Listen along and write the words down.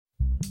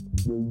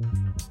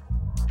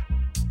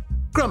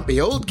Grumpy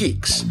Old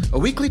Geeks, a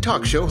weekly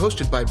talk show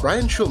hosted by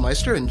Brian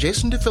Schulmeister and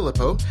Jason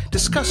DeFilippo,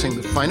 discussing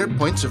the finer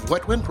points of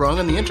what went wrong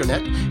on the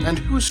internet and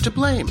who's to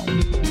blame.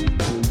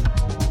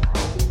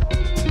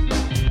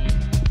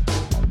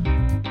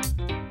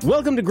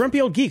 Welcome to Grumpy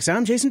Old Geeks.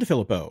 I'm Jason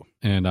DeFilippo.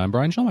 And I'm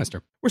Brian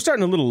Schulmeister. We're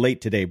starting a little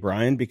late today,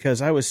 Brian,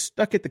 because I was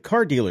stuck at the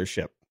car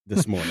dealership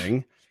this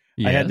morning.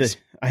 Yes.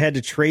 I had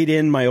to trade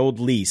in my old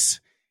lease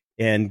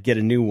and get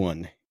a new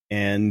one.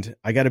 And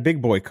I got a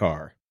big boy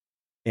car.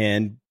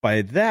 And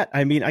by that,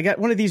 I mean, I got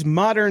one of these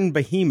modern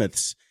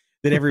behemoths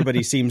that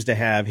everybody seems to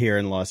have here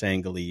in Los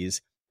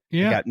Angeles.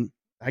 Yeah.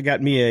 I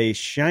got me a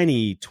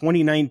shiny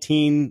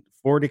 2019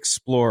 Ford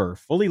Explorer,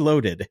 fully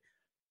loaded,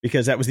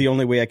 because that was the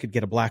only way I could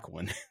get a black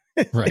one.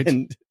 Right.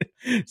 And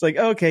it's like,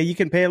 okay, you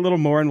can pay a little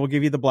more and we'll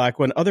give you the black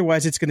one.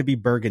 Otherwise, it's going to be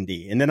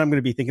burgundy. And then I'm going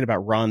to be thinking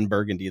about Ron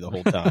Burgundy the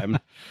whole time.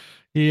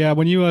 Yeah,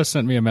 when you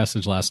sent me a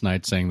message last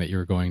night saying that you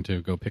were going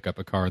to go pick up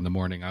a car in the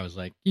morning, I was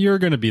like, you're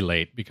going to be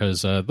late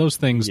because those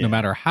things, no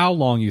matter how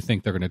long you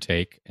think they're going to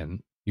take,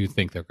 and you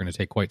think they're going to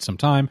take quite some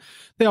time,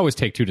 they always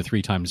take 2 to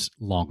 3 times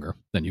longer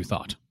than you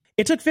thought.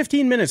 It took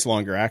 15 minutes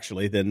longer,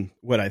 actually, than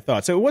what I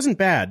thought. So it wasn't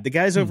bad. The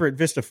guys over at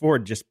Vista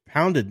Ford just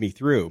pounded me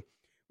through,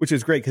 which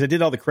was great because I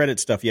did all the credit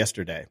stuff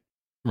yesterday.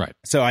 Right.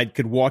 So I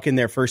could walk in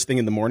there first thing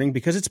in the morning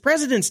because it's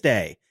President's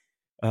Day.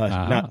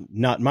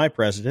 Not my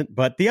president,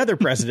 but the other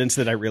presidents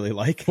that I really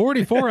like.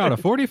 44 out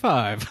of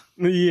 45.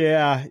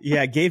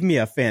 Yeah. Gave me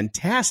a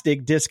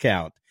fantastic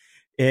discount.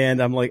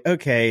 And I'm like,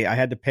 okay, I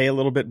had to pay a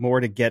little bit more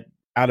to get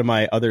out of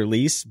my other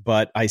lease,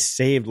 but I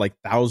saved like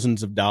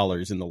thousands of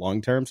dollars in the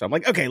long term. So I'm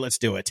like, okay, let's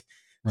do it.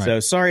 Right. So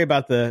sorry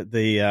about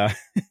the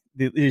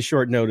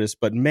short notice,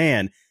 but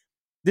man,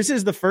 this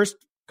is the first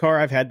car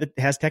I've had that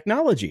has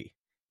technology.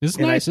 It's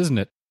nice, isn't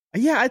it?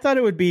 Yeah, I thought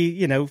it would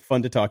be,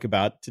 fun to talk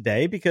about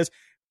today because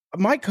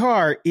my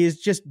car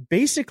is just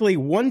basically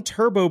one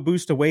turbo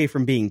boost away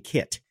from being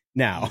kit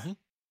now. Mm-hmm.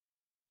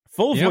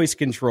 Full voice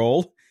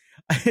control.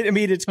 I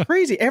mean, it's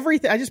crazy.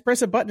 Everything. I just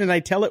press a button and I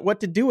tell it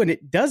what to do and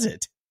it does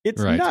it.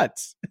 It's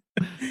nuts.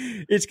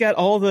 It's got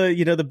all the,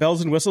 the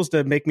bells and whistles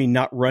to make me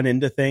not run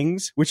into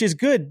things, which is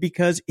good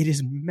because it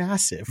is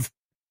massive.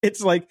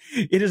 It's like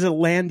it is a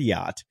land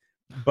yacht.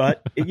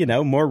 But,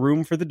 more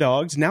room for the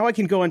dogs. Now I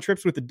can go on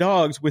trips with the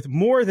dogs with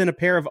more than a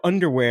pair of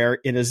underwear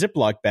in a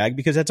Ziploc bag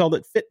because that's all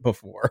that fit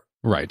before.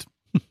 Right.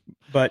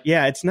 But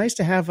yeah, it's nice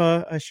to have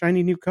a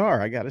shiny new car,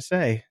 I got to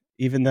say,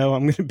 even though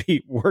I'm going to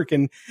be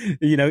working,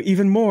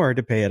 even more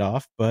to pay it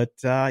off. But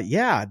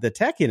the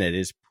tech in it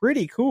is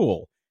pretty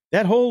cool.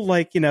 That whole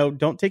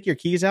don't take your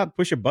keys out,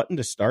 push a button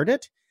to start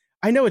it.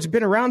 I know it's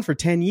been around for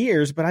 10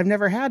 years, but I've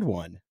never had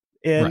one.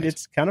 And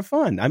It's kind of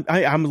fun.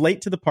 I'm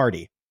late to the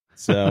party.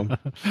 So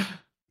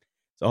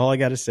that's all I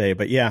got to say.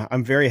 But yeah,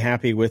 I'm very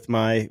happy with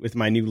my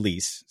new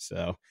lease.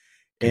 So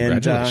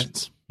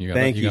congratulations.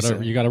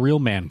 You got a real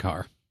man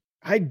car.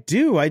 I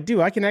do. I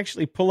can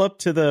actually pull up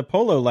to the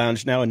Polo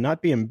Lounge now and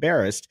not be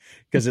embarrassed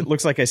because it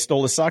looks like I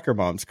stole a soccer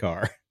mom's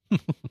car.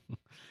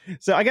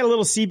 So I got a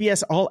little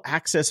CBS All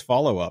Access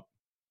follow-up.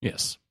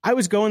 Yes. I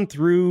was going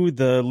through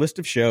the list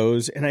of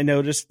shows and I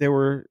noticed there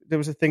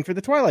was a thing for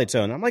the Twilight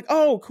Zone. I'm like,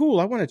 oh, cool.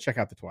 I want to check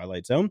out the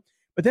Twilight Zone.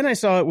 But then I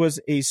saw it was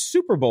a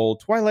Super Bowl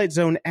Twilight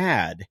Zone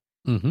ad.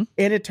 Mm-hmm.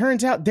 And it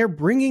turns out they're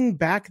bringing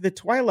back the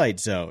Twilight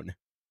Zone.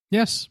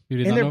 Yes.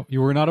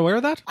 You were not aware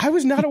of that? I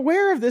was not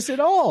aware of this at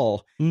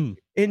all. And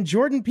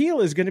Jordan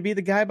Peele is going to be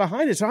the guy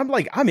behind it. So I'm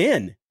like, I'm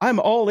in. I'm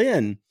all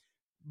in.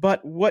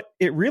 But what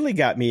it really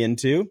got me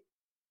into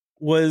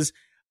was,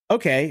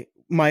 okay,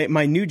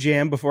 my new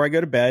jam before I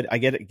go to bed, I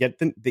get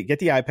the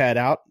iPad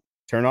out,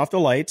 turn off the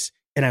lights,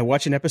 and I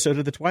watch an episode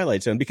of The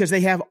Twilight Zone because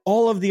they have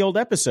all of the old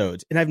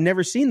episodes and I've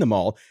never seen them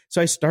all.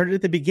 So I started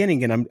at the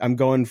beginning and I'm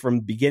going from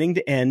beginning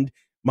to end.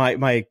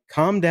 My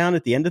calm down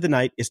at the end of the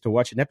night is to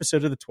watch an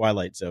episode of The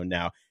Twilight Zone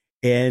now.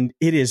 And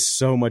it is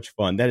so much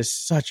fun. That is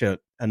such an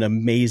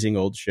amazing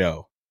old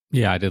show.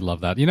 Yeah, I did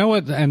love that. You know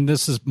what? And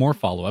this is more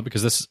follow-up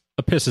because this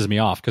pisses me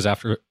off because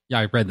after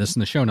I read this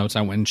in the show notes,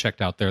 I went and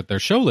checked out their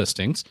show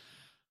listings.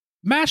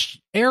 MASH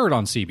aired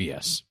on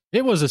CBS.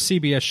 It was a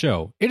CBS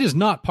show. It is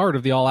not part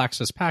of the All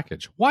Access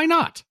package. Why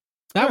not?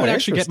 That would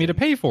actually get me to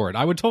pay for it.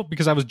 I would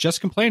because I was just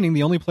complaining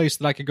the only place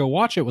that I could go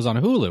watch it was on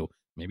Hulu.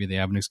 Maybe they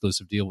have an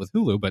exclusive deal with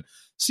Hulu, but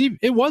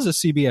it was a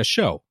CBS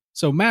show.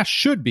 So MASH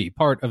should be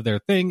part of their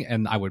thing,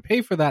 and I would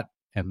pay for that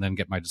and then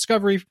get my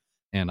Discovery,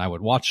 and I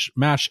would watch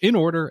MASH in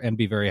order and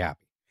be very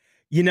happy.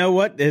 You know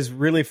what is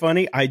really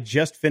funny? I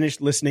just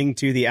finished listening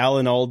to the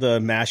Alan Alda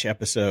MASH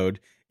episode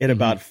at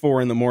about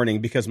 4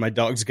 a.m. because my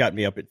dogs got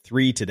me up at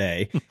 3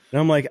 today. And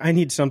I'm like, I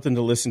need something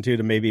to listen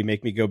to maybe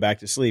make me go back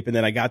to sleep. And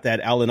then I got that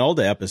Alan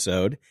Alda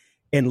episode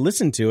and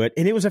listened to it.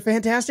 And it was a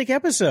fantastic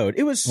episode.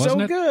 It was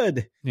so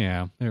good.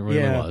 Yeah, it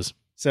really was.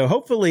 So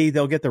hopefully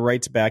they'll get the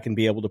rights back and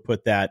be able to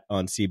put that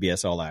on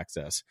CBS All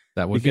Access.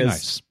 That would be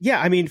nice.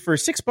 Yeah, I mean, for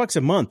 $6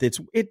 a month,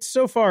 it's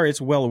so far, it's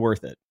well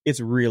worth it.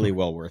 It's really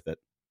well worth it.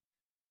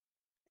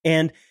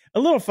 And a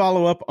little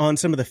follow-up on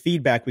some of the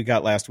feedback we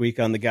got last week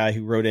on the guy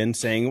who wrote in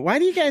saying, why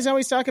do you guys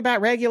always talk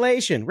about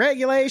regulation?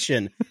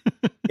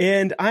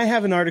 And I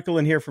have an article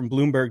in here from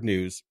Bloomberg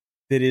News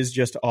that is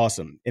just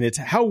awesome. And it's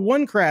how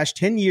one crash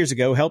 10 years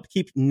ago helped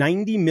keep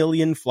 90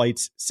 million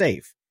flights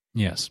safe.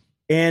 Yes.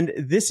 And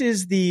this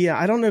is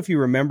I don't know if you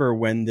remember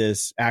when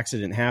this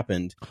accident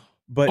happened,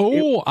 but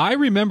I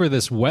remember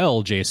this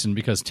well, Jason,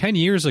 because 10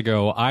 years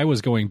ago, I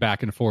was going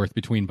back and forth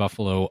between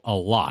Buffalo a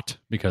lot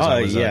because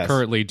I was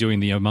currently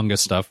doing the Among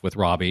Us stuff with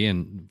Robbie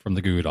and from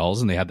the Goo Goo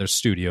Dolls, and they had their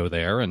studio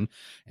there. And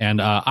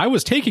I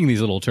was taking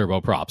these little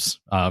turboprops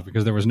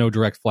because there was no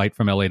direct flight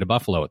from LA to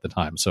Buffalo at the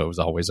time. So it was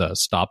always a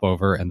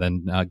stopover and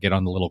then get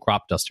on the little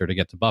crop duster to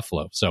get to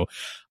Buffalo. So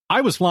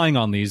I was flying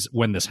on these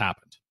when this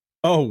happened.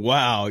 Oh,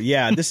 wow.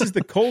 Yeah, this is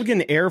the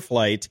Colgan Air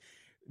flight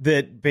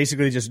that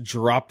basically just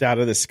dropped out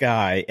of the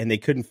sky and they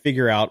couldn't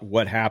figure out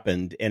what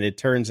happened. And it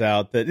turns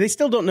out that they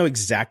still don't know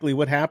exactly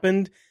what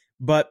happened.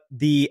 But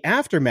the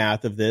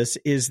aftermath of this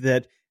is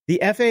that the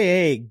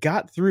FAA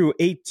got through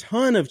a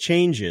ton of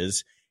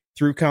changes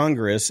through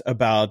Congress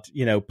about,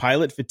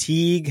 pilot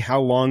fatigue, how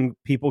long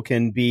people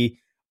can be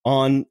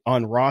on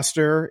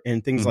roster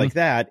and things like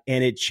that.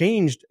 And it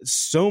changed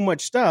so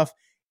much stuff.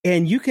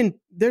 And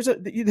there's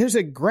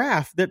a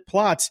graph that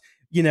plots,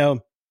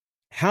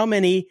 how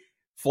many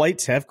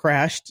flights have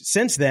crashed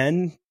since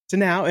then to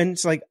now. And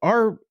it's like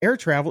our air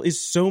travel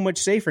is so much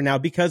safer now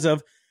because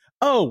of,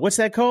 what's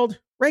that called?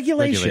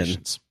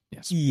 Regulations.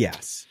 Yes.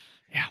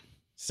 Yeah.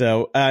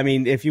 So, I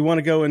mean, if you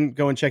want to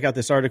go and check out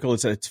this article,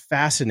 it's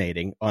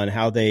fascinating on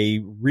how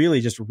they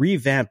really just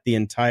revamped the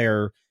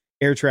entire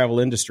air travel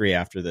industry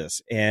after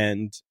this.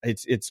 And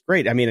it's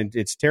great. I mean,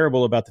 it's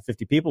terrible about the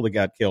 50 people that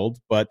got killed,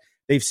 but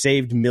they've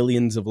saved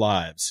millions of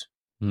lives.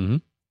 Mm-hmm.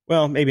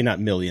 Well, maybe not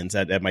millions.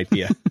 That might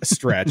be a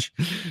stretch,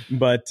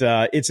 but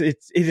it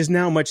is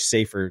now much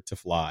safer to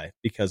fly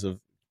because of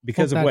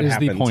what happened.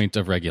 That is the point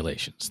of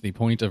regulations. The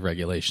point of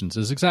regulations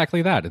is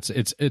exactly that.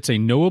 It's a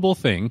knowable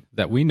thing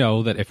that we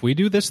know that if we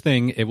do this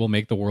thing, it will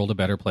make the world a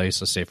better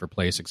place, a safer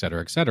place, et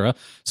cetera, et cetera.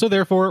 So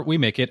therefore, we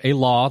make it a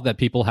law that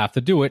people have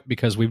to do it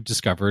because we've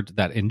discovered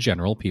that in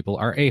general, people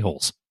are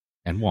a-holes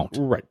and won't.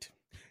 Right.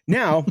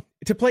 Now,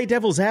 to play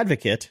devil's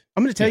advocate,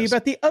 I'm going to tell you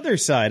about the other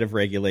side of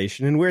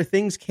regulation and where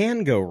things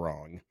can go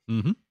wrong.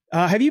 Mm-hmm.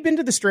 Have you been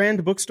to the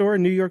Strand bookstore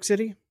in New York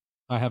City?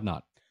 I have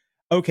not.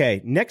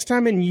 Okay, next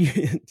time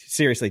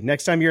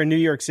next time you're in New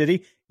York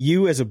City,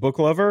 you as a book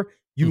lover,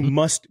 you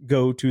must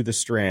go to the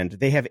Strand.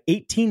 They have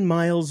 18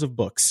 miles of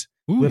books,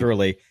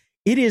 literally.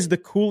 It is the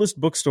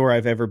coolest bookstore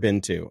I've ever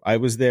been to. I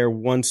was there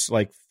once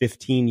like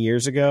 15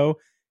 years ago,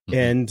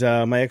 and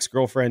my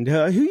ex-girlfriend,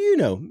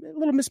 who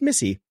little Miss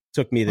Missy,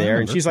 took me there,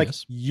 and she's like,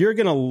 you're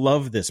going to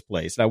love this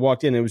place. And I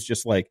walked in, and it was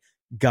just like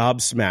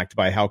gobsmacked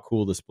by how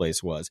cool this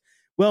place was.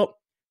 Well,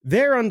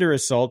 they're under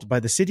assault by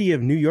the city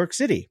of New York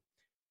City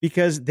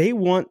because they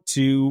want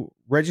to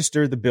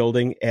register the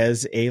building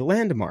as a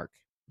landmark.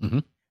 Mm-hmm.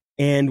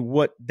 And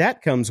what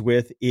that comes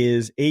with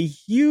is a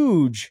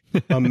huge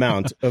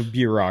amount of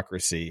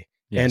bureaucracy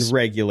and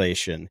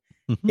regulation.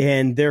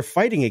 And they're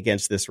fighting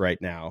against this right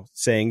now,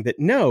 saying that,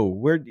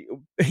 no,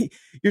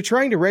 you're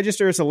trying to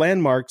register as a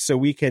landmark so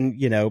we can,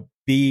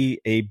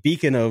 be a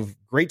beacon of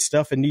great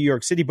stuff in New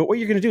York City. But what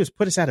you're going to do is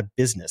put us out of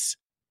business.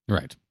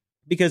 Right.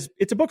 Because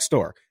it's a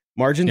bookstore.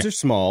 Margins are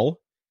small.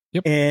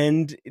 Yep.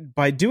 And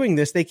by doing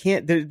this, they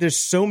can't, there's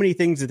so many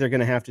things that they're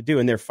going to have to do.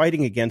 And they're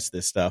fighting against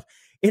this stuff.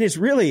 And it's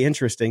really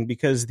interesting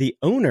because the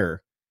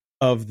owner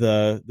of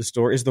the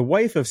store is the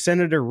wife of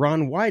Senator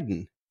Ron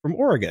Wyden from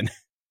Oregon,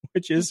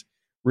 which is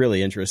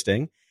really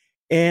interesting.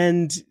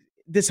 And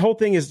this whole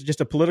thing is just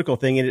a political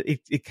thing. And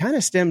it kind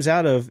of stems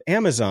out of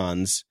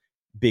Amazon's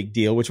big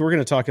deal, which we're going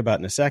to talk about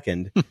in a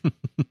second.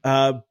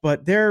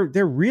 But they're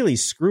really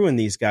screwing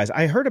these guys.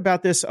 I heard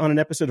about this on an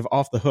episode of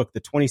Off the Hook,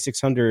 the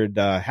 2600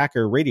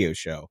 hacker radio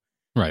show.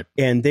 Right.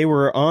 And they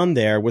were on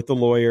there with the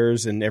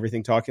lawyers and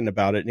everything talking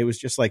about it. And it was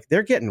just like,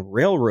 they're getting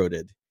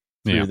railroaded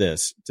through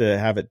this to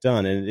have it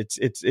done. And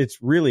it's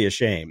really a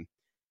shame.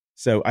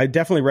 So I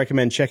definitely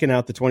recommend checking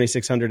out the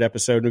 2600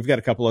 episode. And we've got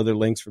a couple other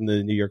links from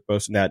the New York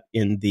Post and that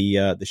in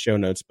the show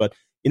notes. But,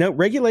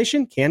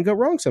 regulation can go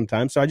wrong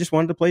sometimes. So I just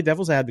wanted to play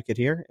devil's advocate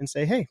here and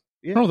say, hey.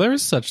 Yeah. Oh, there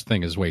is such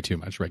thing as way too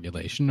much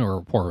regulation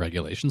or poor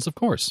regulations, of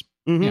course.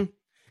 Mm-hmm. Yeah.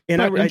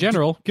 And in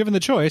general, given the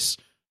choice,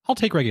 I'll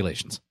take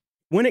regulations.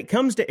 When it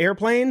comes to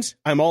airplanes,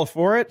 I'm all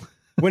for it.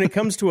 When it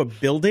comes to a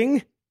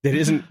building that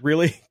isn't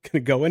really going to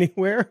go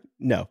anywhere,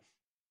 no.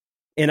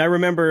 And I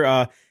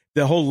remember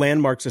the whole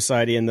Landmark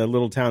Society in the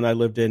little town I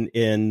lived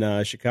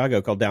in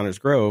Chicago called Downers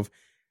Grove.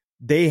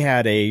 They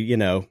had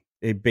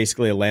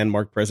basically a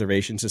landmark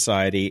preservation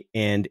society,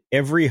 and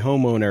every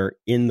homeowner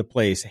in the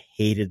place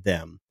hated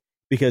them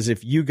because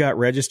if you got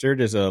registered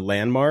as a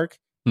landmark,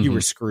 you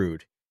were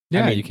screwed.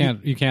 Yeah, I mean,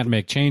 you can't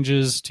make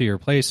changes to your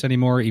place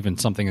anymore. Even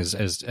something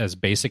as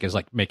basic as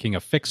like making a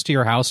fix to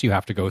your house, you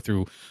have to go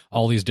through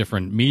all these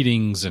different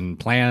meetings and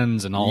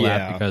plans and all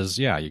that because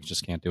you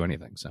just can't do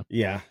anything. So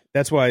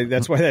that's why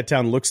that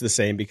town looks the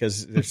same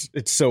because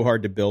it's so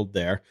hard to build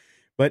there.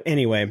 But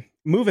anyway,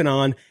 moving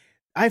on.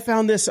 I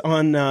found this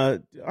on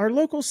our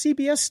local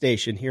CBS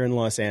station here in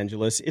Los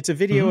Angeles. It's a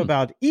video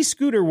about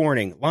e-scooter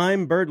warning.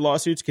 Lime bird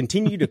lawsuits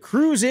continue to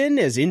cruise in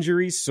as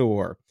injuries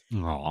soar.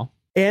 Aw.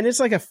 And it's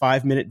like a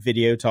 5-minute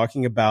video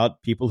talking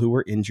about people who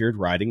were injured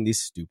riding these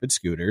stupid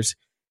scooters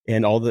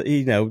and all the,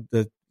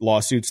 the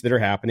lawsuits that are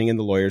happening and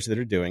the lawyers that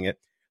are doing it.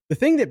 The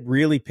thing that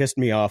really pissed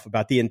me off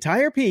about the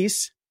entire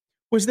piece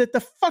was that the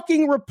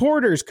fucking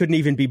reporters couldn't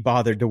even be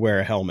bothered to wear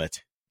a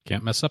helmet.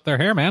 Can't mess up their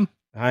hair, man.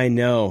 I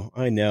know.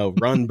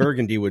 Ron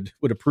Burgundy would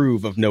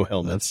approve of no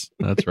helmets.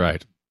 That's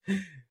right.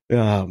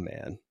 Oh,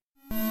 man.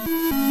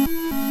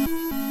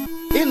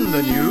 In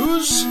the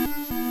news...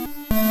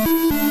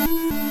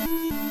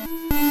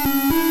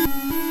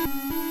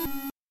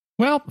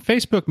 Well,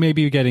 Facebook may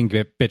be getting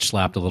bitch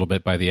slapped a little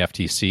bit by the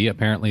FTC.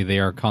 Apparently, they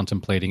are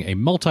contemplating a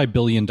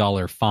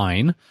multi-billion-dollar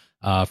fine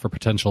for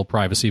potential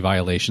privacy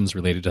violations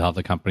related to how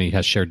the company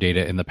has shared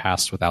data in the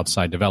past with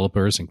outside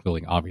developers,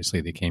 including, obviously,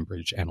 the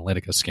Cambridge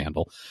Analytica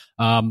scandal.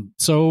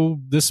 So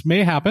this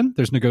may happen.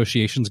 There's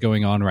negotiations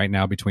going on right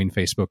now between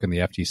Facebook and the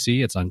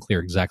FTC. It's unclear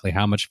exactly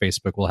how much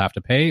Facebook will have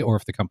to pay or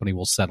if the company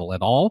will settle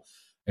at all.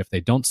 If they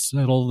don't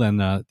settle,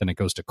 then it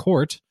goes to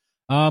court.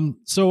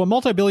 So a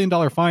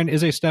multi-billion-dollar fine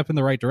is a step in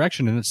the right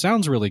direction, and it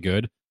sounds really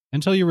good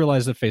until you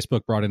realize that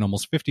Facebook brought in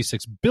almost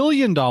 $56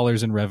 billion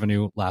in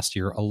revenue last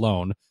year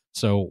alone.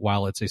 So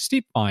while it's a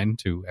steep fine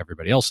to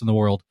everybody else in the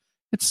world,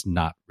 it's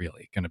not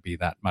really going to be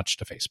that much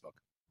to Facebook.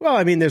 Well,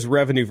 I mean, there's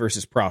revenue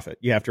versus profit.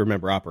 You have to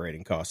remember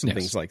operating costs and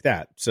things like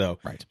that. So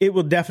It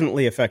will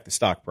definitely affect the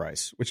stock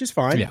price, which is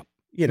fine. Yeah,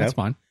 that's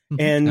fine.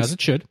 And as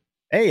it should.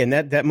 Hey, and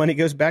that money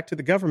goes back to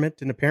the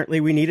government, and apparently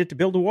we need it to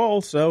build a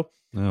wall. So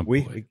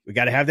we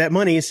got to have that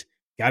monies.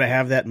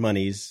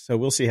 So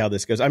we'll see how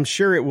this goes. I'm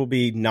sure it will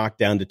be knocked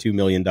down to $2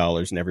 million,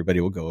 and everybody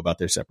will go about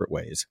their separate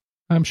ways.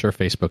 I'm sure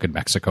Facebook in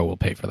Mexico will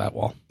pay for that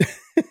wall.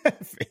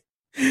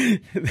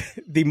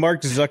 The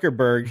Mark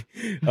Zuckerberg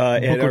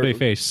Boca de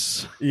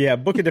Face. Yeah,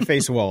 Boca de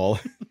Face wall.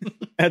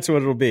 That's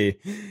what it'll be.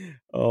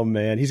 Oh,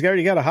 man. He's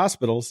already got a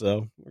hospital,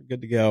 so we're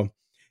good to go.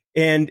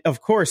 And, of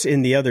course,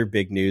 in the other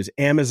big news,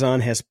 Amazon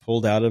has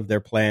pulled out of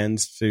their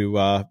plans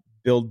to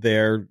build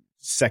their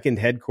second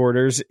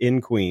headquarters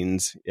in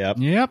Queens. Yep.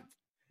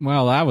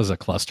 Well, that was a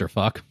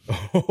clusterfuck.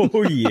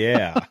 Oh,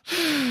 yeah.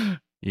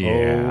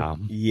 Yeah. Oh,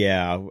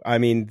 yeah. I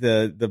mean,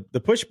 the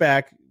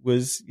pushback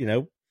was,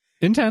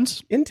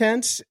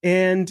 intense,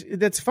 and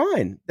that's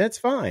fine.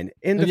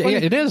 And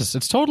it is.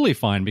 It's totally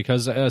fine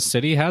because a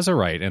city has a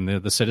right, and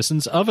the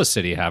citizens of a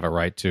city have a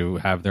right to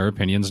have their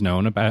opinions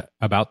known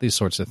about these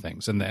sorts of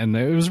things. And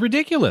it was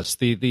ridiculous.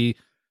 The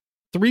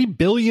 $3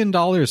 billion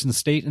in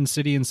state and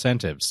city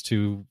incentives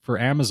for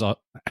Amazon.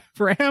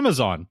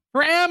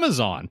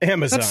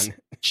 That's,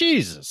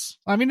 Jesus.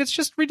 I mean, it's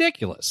just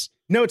ridiculous.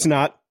 No, it's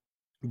not,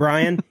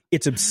 Brian.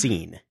 It's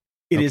obscene.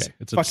 It's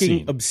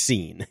fucking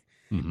obscene.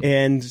 Mm-hmm.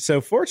 And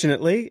so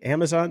fortunately,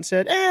 Amazon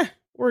said,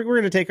 we're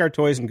going to take our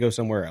toys and go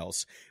somewhere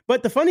else.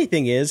 But the funny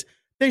thing is,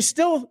 they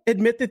still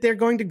admit that they're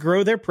going to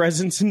grow their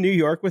presence in New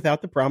York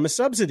without the promised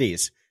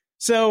subsidies.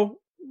 So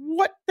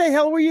what the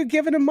hell were you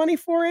giving them money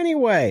for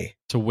anyway?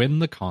 To win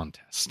the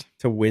contest.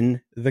 We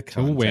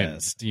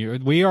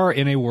are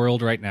in a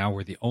world right now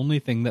where the only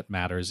thing that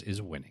matters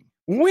is winning.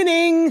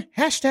 Winning!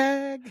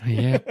 Hashtag.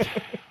 Yep.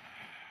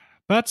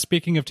 But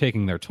speaking of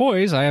taking their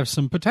toys, I have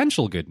some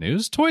potential good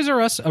news. Toys R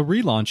Us, a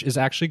relaunch, is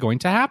actually going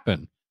to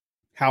happen.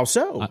 How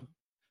so?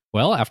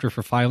 Well, after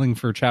filing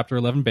for Chapter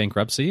 11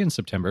 bankruptcy in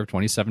September of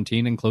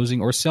 2017 and closing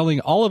or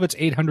selling all of its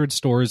 800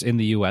 stores in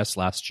the U.S.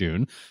 last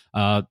June,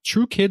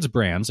 True Kids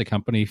Brands, a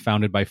company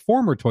founded by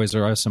former Toys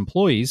R Us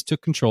employees,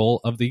 took control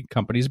of the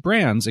company's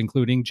brands,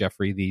 including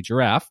Jeffrey the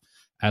Giraffe,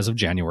 as of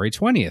January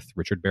 20th.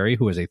 Richard Berry,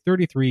 who is a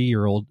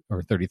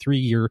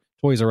 33-year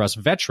Toys R Us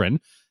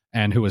veteran,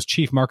 and who was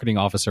chief marketing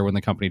officer when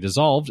the company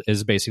dissolved,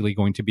 is basically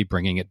going to be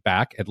bringing it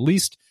back, at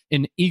least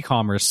in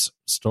e-commerce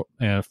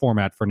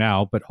format for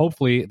now. But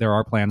hopefully there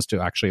are plans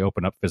to actually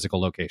open up physical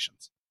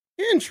locations.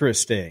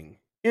 Interesting.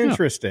 Yeah.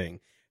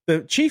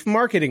 The chief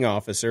marketing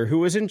officer who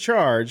was in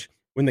charge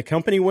when the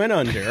company went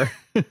under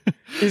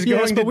is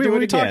going to do it again.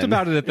 We talked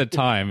about it at the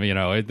time.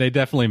 They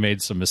definitely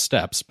made some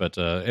missteps, but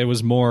it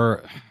was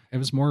more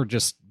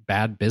just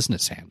bad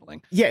business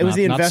handling. Yeah, it was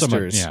the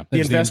investors. The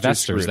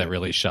investors that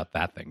really shut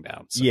that thing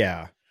down. So.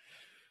 Yeah.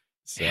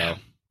 So,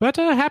 but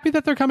happy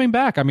that they're coming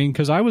back. I mean,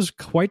 because I was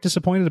quite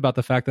disappointed about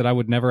the fact that I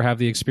would never have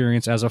the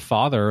experience as a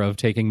father of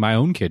taking my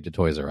own kid to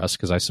Toys R Us,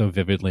 because I so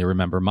vividly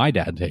remember my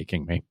dad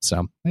taking me.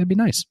 So it'd be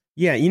nice.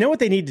 Yeah, you know what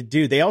they need to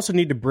do? They also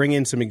need to bring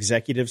in some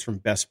executives from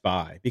Best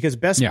Buy, because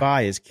Best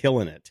Buy is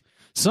killing it.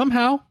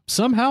 Somehow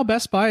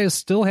Best Buy is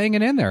still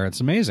hanging in there. It's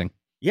amazing.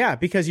 Yeah,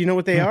 because you know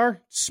what they are?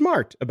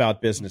 Smart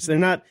about business.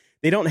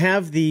 They don't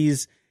have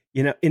these,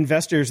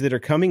 investors that are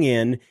coming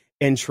in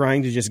and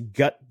trying to just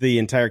gut the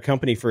entire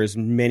company for as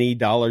many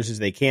dollars as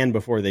they can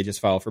before they just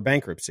file for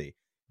bankruptcy.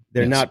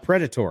 They're not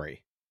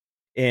predatory.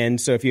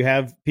 And so if you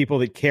have people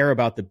that care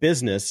about the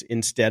business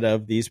instead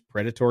of these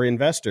predatory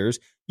investors,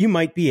 you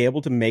might be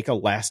able to make a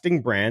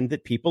lasting brand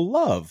that people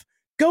love.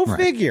 Go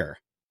figure.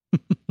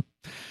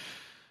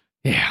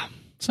 Yeah.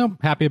 So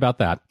happy about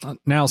that.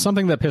 Now,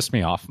 something that pissed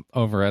me off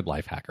over at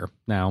Lifehacker.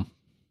 Now,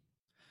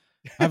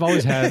 I've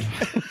always had...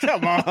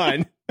 Come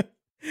on.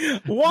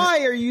 Why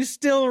are you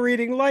still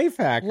reading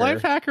Lifehacker?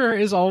 Lifehacker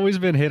has always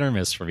been hit or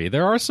miss for me.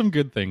 There are some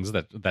good things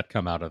that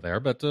come out of there,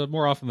 but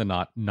more often than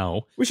not,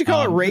 no. We should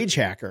call it Rage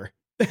Hacker.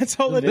 That's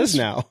all it is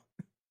now.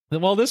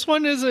 Well, this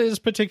one is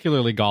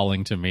particularly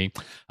galling to me.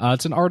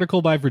 It's an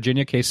article by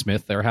Virginia K.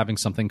 Smith. They're having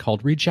something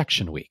called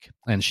Rejection Week.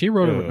 And she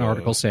wrote an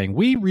article saying,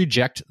 "We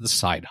reject the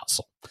side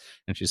hustle."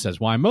 And she says,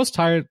 what I'm most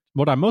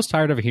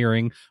tired of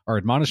hearing are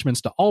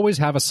admonishments to always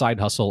have a side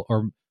hustle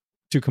or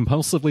to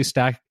compulsively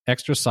stack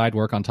extra side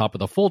work on top of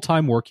the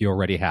full-time work you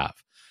already have.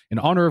 In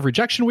honor of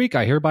Rejection Week,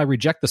 I hereby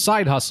reject the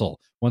side hustle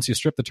once you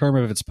strip the term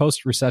of its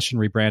post-recession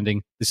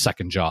rebranding, the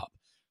second job.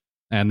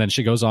 And then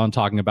she goes on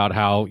talking about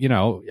how,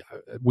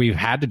 we've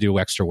had to do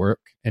extra work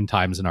in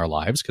times in our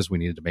lives because we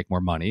needed to make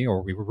more money,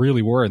 or we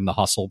really were in the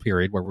hustle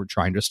period where we're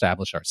trying to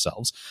establish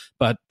ourselves.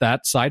 But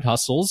that side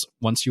hustles,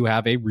 once you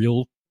have a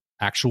real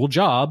actual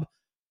job,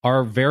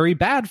 are very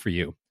bad for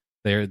you.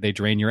 They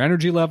drain your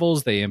energy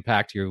levels, they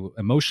impact you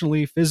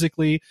emotionally,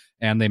 physically,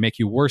 and they make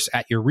you worse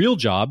at your real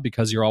job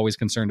because you're always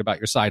concerned about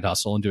your side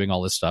hustle and doing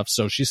all this stuff.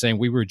 So she's saying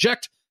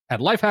at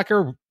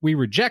Lifehacker, we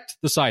reject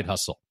the side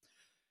hustle.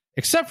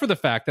 Except for the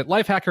fact that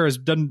Lifehacker has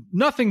done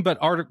nothing but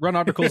run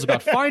articles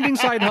about finding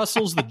side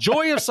hustles, the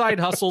joy of side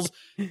hustles,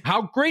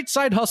 how great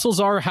side hustles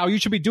are, how you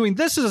should be doing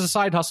this as a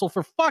side hustle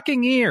for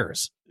fucking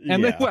years.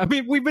 And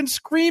we've been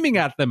screaming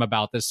at them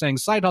about this, saying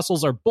side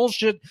hustles are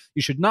bullshit.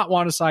 You should not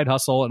want a side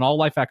hustle. And all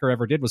Lifehacker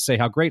ever did was say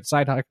how great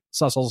side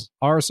hustles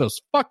are. So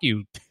fuck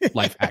you,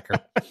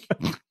 Lifehacker.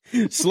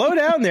 Slow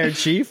down there,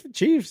 Chief.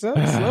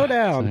 Slow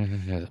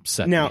down.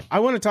 Now, I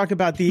want to talk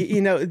about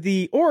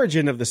the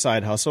origin of the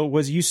side hustle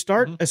was you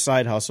start a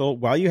side hustle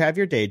while you have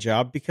your day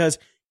job because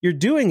you're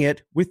doing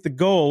it with the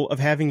goal of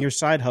having your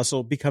side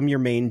hustle become your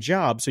main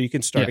job so you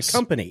can start a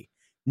company.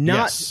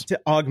 Not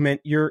to augment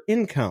your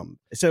income.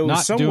 So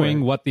not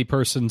doing what the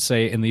person,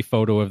 say, in the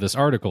photo of this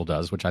article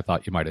does, which I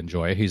thought you might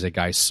enjoy. He's a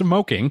guy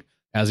smoking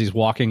as he's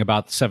walking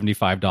about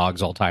 75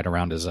 dogs all tied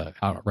around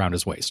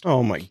his waist.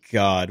 Oh, my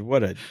God.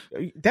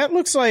 That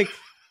looks like...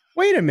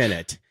 Wait a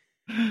minute.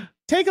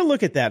 Take a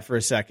look at that for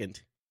a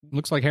second.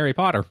 Looks like Harry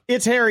Potter.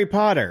 It's Harry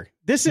Potter.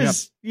 This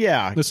is...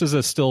 Yeah. This is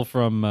a still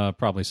from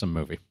probably some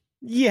movie.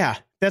 Yeah.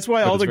 That's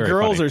why all the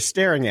girls are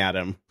staring at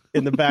him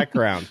in the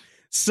background.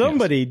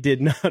 Somebody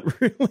did not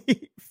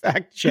really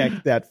fact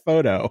check that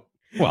photo.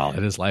 Well,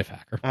 it is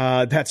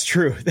Lifehacker. That's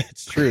true.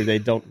 That's true. They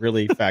don't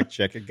really fact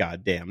check a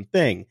goddamn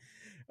thing.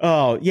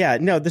 Oh, yeah.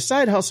 No, the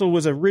side hustle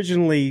was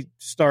originally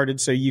started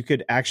so you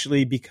could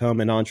actually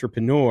become an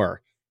entrepreneur,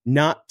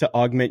 not to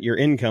augment your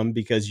income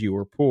because you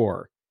were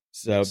poor.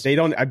 So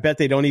I bet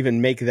they don't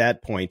even make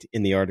that point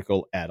in the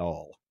article at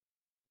all.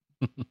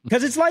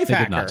 Because it's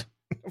Lifehacker.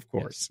 Of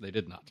course. Yes, they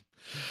did not.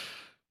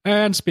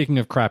 And speaking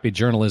of crappy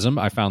journalism,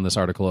 I found this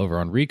article over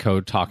on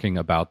Recode talking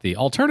about the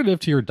alternative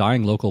to your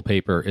dying local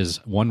paper is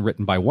one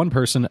written by one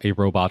person, a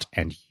robot,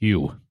 and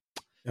you.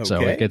 Okay. So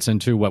it gets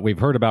into what we've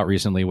heard about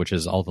recently, which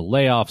is all the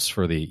layoffs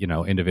for the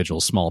individual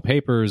small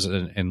papers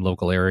in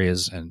local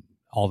areas and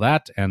all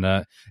that. And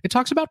it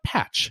talks about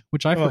Patch,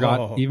 which I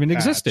forgot even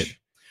existed.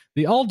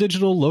 The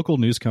all-digital local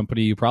news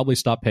company you probably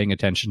stopped paying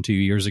attention to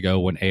years ago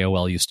when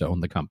AOL used to own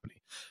the company.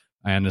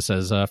 And it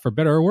says, for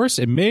better or worse,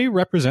 it may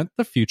represent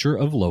the future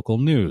of local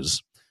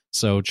news.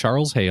 So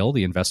Charles Hale,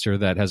 the investor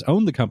that has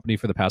owned the company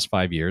for the past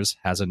 5 years,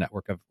 has a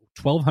network of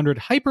 1,200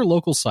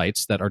 hyper-local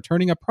sites that are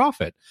turning a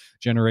profit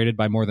generated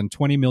by more than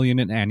 $20 million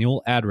in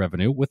annual ad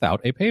revenue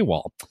without a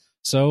paywall.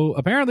 So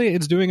apparently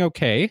it's doing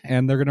okay,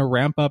 and they're going to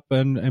ramp up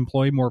and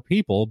employ more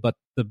people. But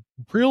the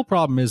real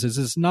problem is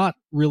it's not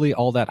really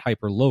all that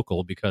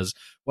hyper-local because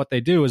what they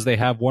do is they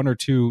have one or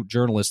two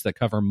journalists that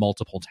cover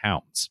multiple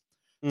towns.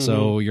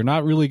 So you're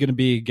not really going to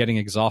be getting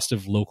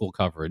exhaustive local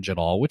coverage at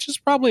all, which is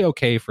probably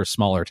okay for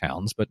smaller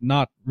towns, but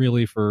not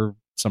really for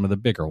some of the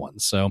bigger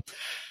ones. So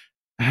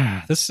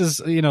this is,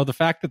 the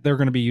fact that they're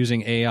going to be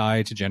using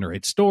AI to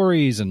generate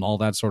stories and all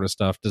that sort of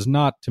stuff does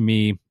not, to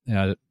me,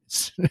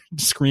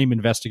 scream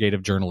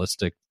investigative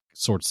journalistic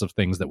sorts of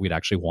things that we'd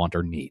actually want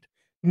or need.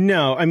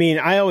 No, I mean,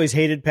 I always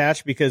hated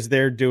Patch because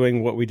they're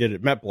doing what we did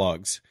at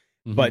MetBlogs,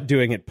 but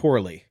doing it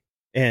poorly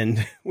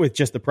and with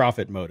just the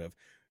profit motive.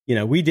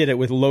 We did it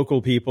with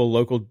local people,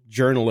 local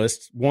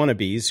journalists,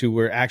 wannabes who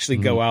were actually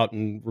go out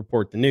and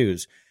report the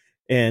news.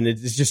 And it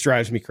just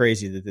drives me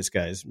crazy that this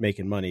guy's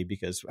making money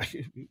because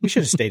we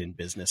should have stayed in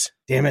business.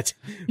 Damn it.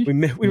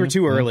 We were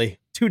too early,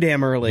 too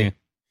damn early.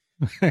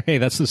 Yeah. Hey,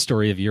 that's the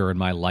story of your and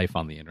my life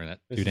on the internet.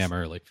 Too damn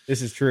early.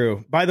 This is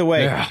true. By the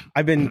way,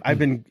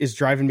 it's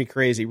driving me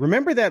crazy.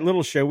 Remember that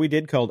little show we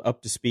did called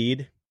Up to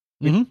Speed?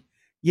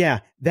 Yeah,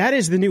 that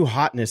is the new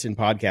hotness in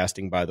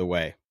podcasting, by the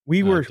way.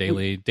 We were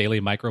daily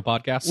micro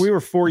podcasts. We were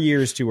 4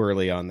 years too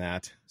early on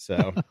that.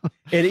 So,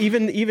 and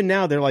even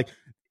now they're like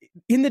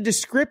in the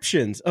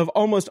descriptions of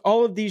almost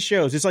all of these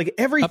shows, it's like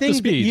everything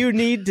that you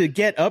need to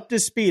get up to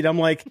speed. I'm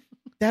like,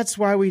 that's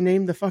why we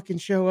named the fucking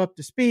show Up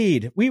to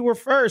Speed. We were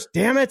first,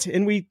 damn it.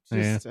 And we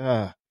just,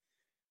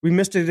 We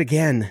missed it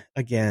again.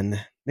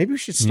 Maybe we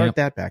should start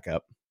that back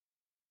up.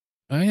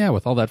 Oh, yeah,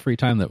 with all that free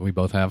time that we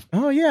both have.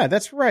 Oh, yeah,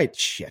 that's right.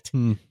 Shit.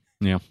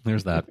 Yeah,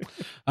 there's that.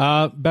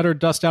 Better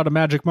dust out a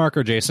magic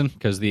marker, Jason,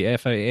 because the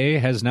FAA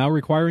has now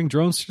requiring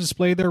drones to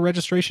display their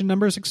registration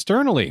numbers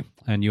externally,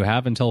 and you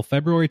have until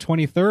February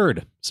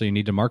 23rd, so you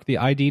need to mark the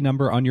ID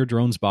number on your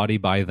drone's body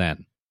by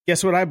then.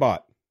 Guess what I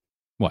bought?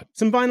 What?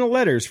 Some vinyl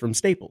letters from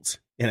Staples,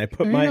 and I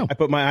put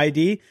my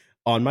ID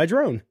on my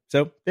drone.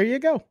 So there you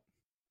go.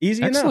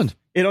 Easy Excellent.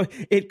 enough.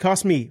 It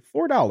cost me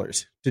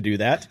 $4 to do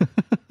that.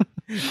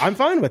 I'm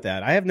fine with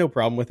that. I have no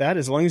problem with that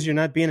as long as you're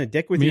not being a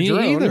dick with your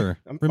drone. Me either.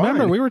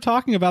 Remember, we were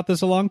talking about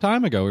this a long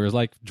time ago. We were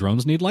like,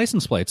 drones need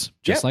license plates,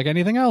 just like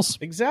anything else.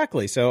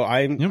 Exactly. So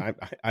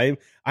I'm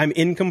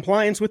in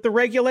compliance with the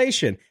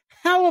regulation.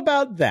 How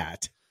about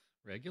that?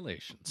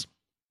 Regulations.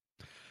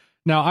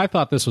 Now, I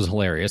thought this was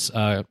hilarious.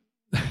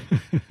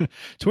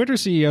 Twitter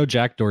CEO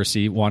Jack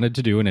Dorsey wanted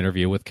to do an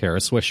interview with Kara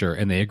Swisher,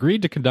 and they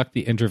agreed to conduct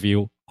the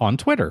interview on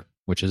Twitter,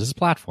 which is his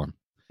platform.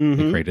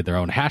 They created their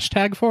own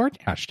hashtag for it,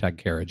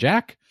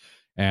 #KaraJack.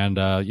 And,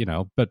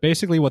 but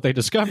basically what they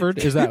discovered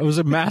is that it was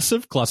a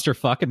massive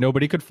clusterfuck and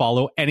nobody could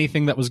follow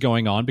anything that was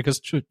going on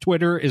because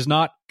Twitter is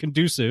not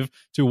conducive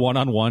to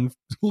one-on-one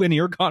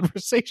linear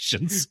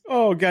conversations.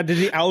 Oh, God. Did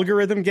the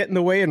algorithm get in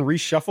the way and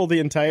reshuffle the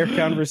entire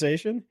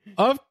conversation?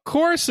 Of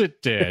course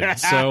it did.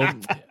 So,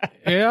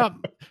 yeah.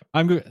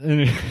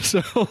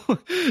 So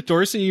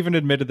Dorsey even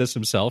admitted this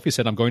himself. He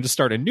said, "I'm going to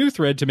start a new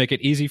thread to make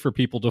it easy for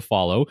people to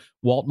follow.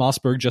 Walt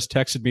Mossberg just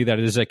texted me that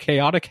it is a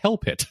chaotic hell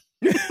pit."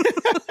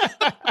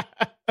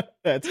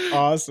 That's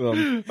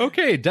awesome.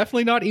 Okay,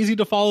 definitely not easy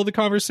to follow the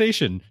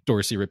conversation,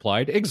 Dorsey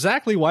replied.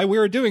 Exactly why we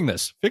are doing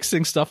this.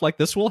 Fixing stuff like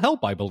this will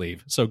help, I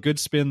believe. So good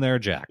spin there,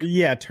 Jack.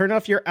 Yeah, turn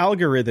off your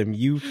algorithm,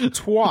 you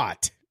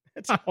twat.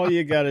 That's all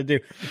you got to do.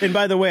 And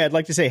by the way, I'd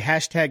like to say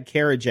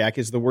 #KaraJack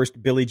is the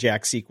worst Billy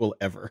Jack sequel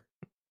ever.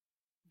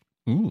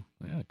 Ooh,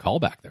 yeah,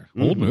 callback there.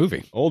 Old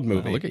movie.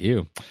 Look at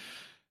you.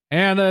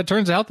 And it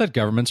turns out that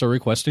governments are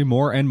requesting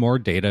more and more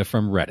data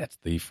from Reddit,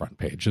 the front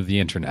page of the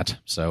internet.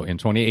 So in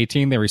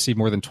 2018, they received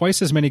more than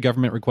twice as many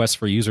government requests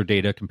for user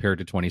data compared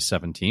to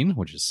 2017,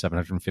 which is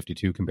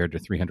 752 compared to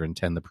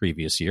 310 the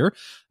previous year.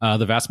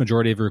 The vast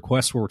majority of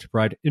requests were to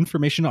provide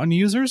information on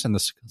users, and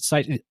the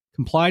site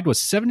complied with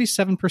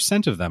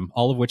 77% of them,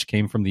 all of which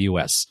came from the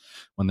U.S.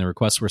 When the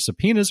requests were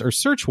subpoenas or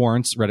search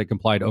warrants, Reddit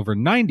complied over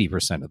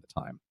 90% of the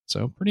time.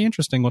 So pretty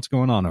interesting what's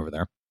going on over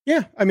there.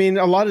 Yeah, I mean,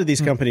 a lot of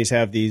these companies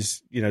have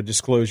these,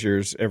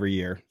 disclosures every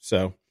year,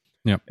 so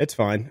it's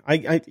fine.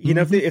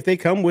 If they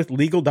come with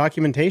legal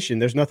documentation,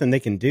 there's nothing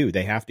they can do.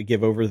 They have to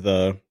give over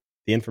the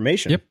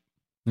information. Yep,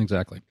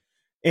 exactly.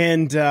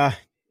 And I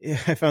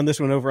found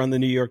this one over on the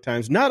New York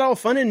Times. Not all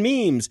fun and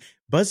memes.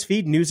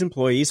 BuzzFeed News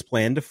employees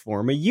plan to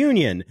form a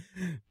union.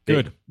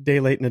 Good. Day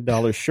late and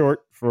 $1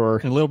 short for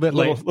a little bit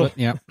late, but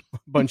yeah,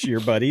 bunch of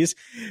your buddies.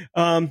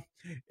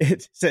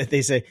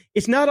 They say,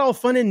 "It's not all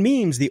fun and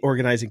memes," the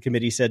organizing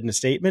committee said in a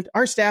statement.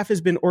 "Our staff has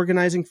been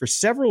organizing for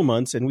several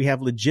months, and we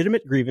have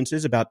legitimate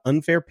grievances about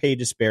unfair pay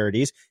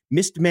disparities,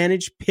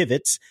 mismanaged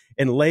pivots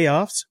and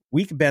layoffs,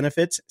 weak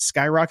benefits,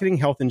 skyrocketing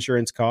health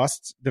insurance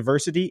costs,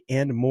 diversity,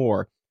 and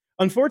more."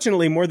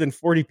 Unfortunately, more than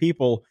 40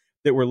 people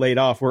that were laid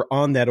off were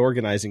on that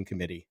organizing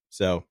committee.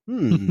 So,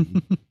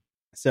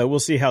 so we'll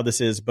see how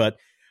this is. But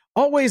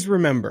always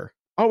remember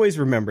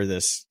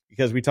this,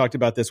 because we talked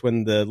about this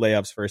when the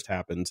layoffs first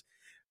happened.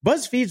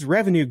 BuzzFeed's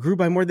revenue grew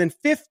by more than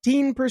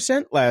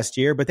 15% last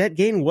year, but that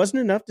gain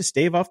wasn't enough to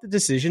stave off the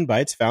decision by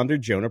its founder,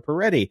 Jonah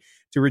Peretti,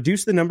 to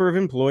reduce the number of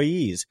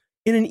employees.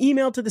 In an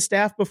email to the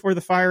staff before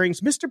the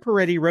firings, Mr.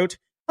 Peretti wrote,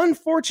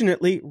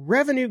 "Unfortunately,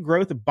 revenue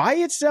growth by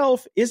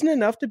itself isn't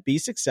enough to be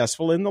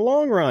successful in the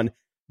long run."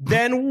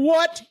 Then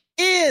what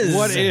is?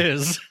 What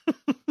is?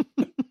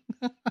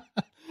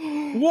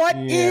 What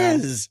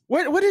is?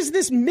 What is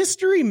this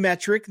mystery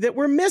metric that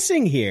we're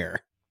missing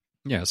here?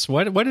 Yes.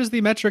 What is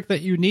the metric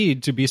that you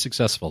need to be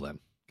successful then?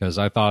 Because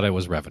I thought it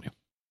was revenue.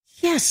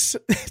 Yes,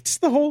 that's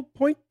the whole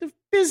point of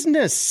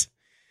business.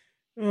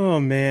 Oh,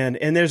 man.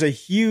 And there's a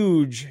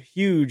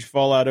huge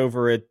fallout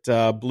over at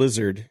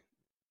Blizzard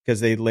because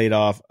they laid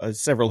off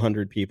several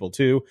hundred people,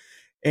 too.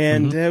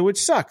 And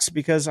which sucks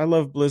because I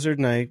love Blizzard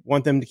and I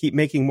want them to keep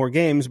making more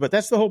games. But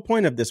that's the whole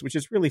point of this, which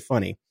is really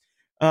funny.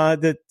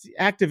 That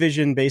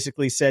Activision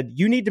basically said,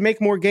 you need to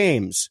make more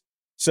games.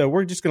 So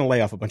we're just going to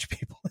lay off a bunch of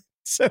people.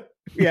 So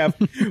we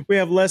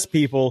have less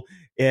people,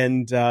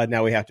 and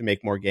now we have to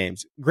make more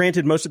games.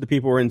 Granted, most of the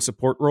people were in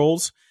support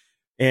roles,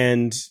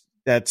 and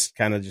that's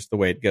kind of just the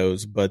way it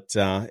goes. But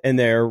and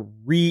they're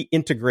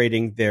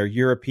reintegrating their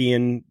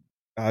European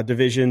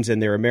divisions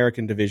and their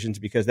American divisions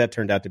because that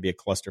turned out to be a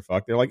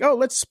clusterfuck. They're like, oh,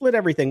 let's split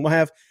everything. We'll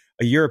have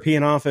a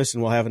European office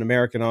and we'll have an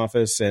American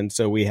office, and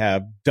so we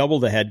have double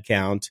the head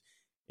count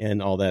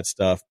and all that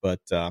stuff. But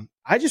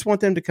I just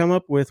want them to come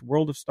up with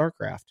World of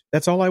StarCraft.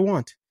 That's all I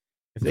want.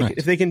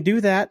 If they can do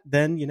that,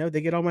 then,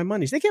 they get all my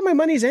monies. They get my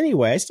monies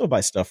anyway. I still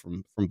buy stuff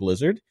from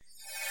Blizzard.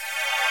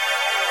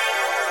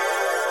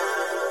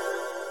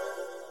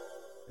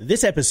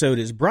 This episode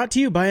is brought to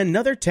you by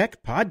Another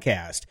Tech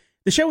Podcast.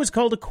 The show is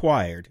called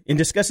Acquired and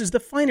discusses the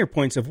finer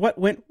points of what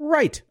went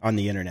right on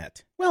the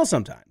internet. Well,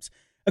 sometimes.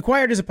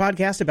 Acquired is a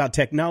podcast about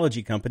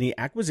technology company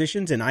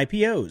acquisitions and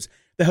IPOs.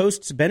 The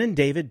hosts, Ben and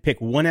David, pick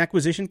one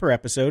acquisition per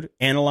episode,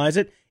 analyze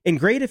it, and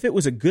grade if it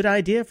was a good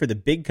idea for the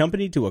big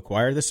company to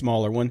acquire the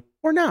smaller one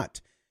or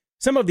not.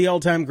 Some of the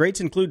all-time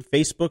greats include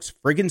Facebook's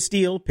friggin'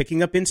 steal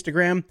picking up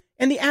Instagram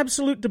and the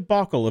absolute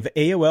debacle of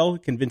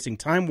AOL convincing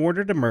Time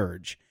Warner to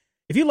merge.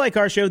 If you like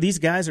our show, these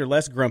guys are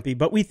less grumpy,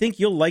 but we think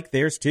you'll like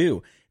theirs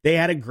too. They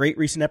had a great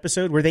recent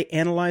episode where they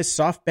analyzed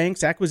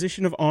SoftBank's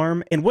acquisition of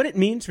ARM and what it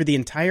means for the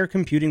entire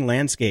computing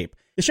landscape.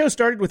 The show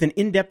started with an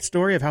in-depth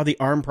story of how the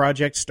ARM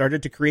project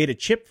started to create a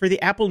chip for the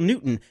Apple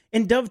Newton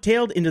and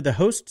dovetailed into the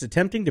hosts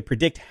attempting to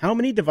predict how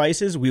many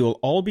devices we will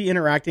all be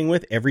interacting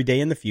with every day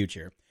in the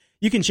future.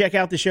 You can check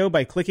out the show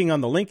by clicking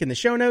on the link in the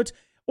show notes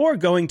or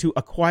going to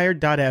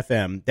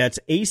acquired.fm. That's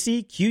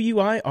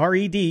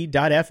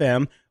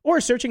ACQUIRED.fm, or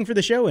searching for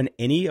the show in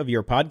any of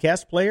your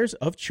podcast players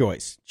of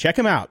choice. Check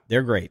them out.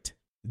 They're great.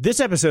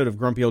 This episode of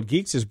Grumpy Old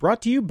Geeks is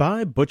brought to you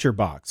by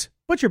ButcherBox.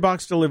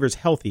 ButcherBox delivers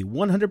healthy,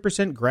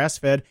 100%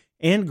 grass-fed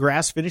and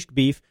grass-finished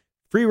beef,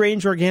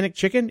 free-range organic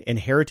chicken, and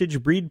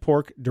heritage breed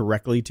pork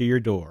directly to your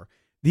door.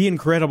 The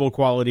incredible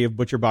quality of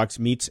ButcherBox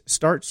meats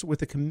starts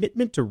with a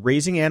commitment to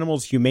raising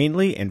animals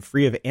humanely and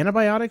free of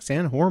antibiotics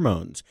and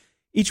hormones.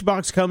 Each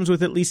box comes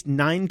with at least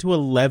 9 to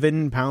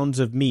 11 pounds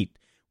of meat,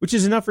 which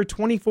is enough for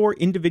 24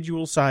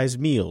 individual-sized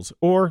meals,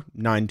 or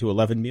 9 to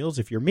 11 meals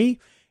if you're me,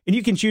 and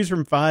you can choose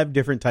from 5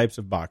 different types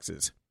of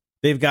boxes.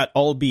 They've got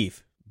all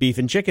beef, beef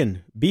and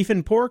chicken, beef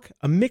and pork,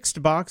 a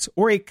mixed box,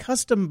 or a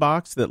custom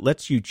box that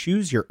lets you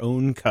choose your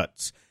own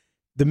cuts.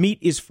 The meat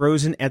is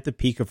frozen at the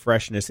peak of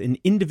freshness in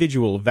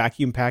individual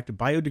vacuum-packed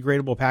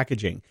biodegradable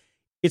packaging.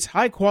 It's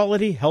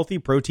high-quality, healthy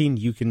protein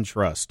you can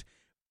trust.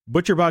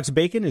 ButcherBox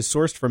bacon is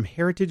sourced from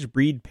heritage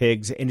breed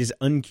pigs and is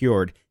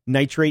uncured,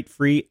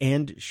 nitrate-free,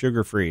 and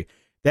sugar-free.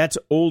 That's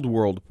old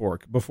world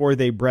pork, before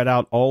they bred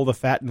out all the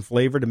fat and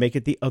flavor to make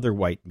it the other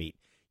white meat.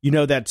 You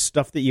know, that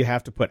stuff that you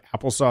have to put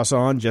applesauce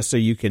on just so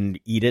you can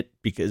eat it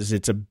because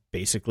it's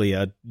basically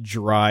a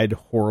dried,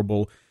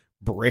 horrible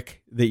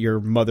brick that your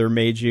mother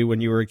made you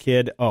when you were a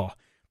kid. Oh,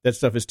 that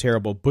stuff is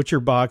terrible.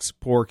 ButcherBox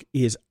pork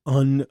is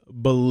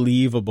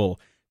unbelievable.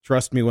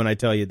 Trust me when I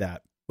tell you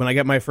that. When I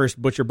got my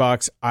first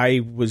ButcherBox, I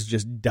was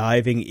just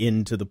diving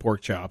into the pork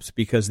chops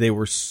because they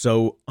were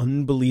so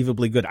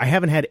unbelievably good. I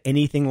haven't had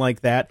anything like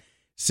that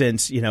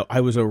since,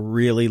 I was a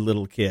really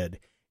little kid.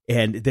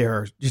 And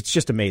it's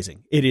just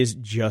amazing. It is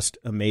just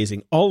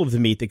amazing. All of the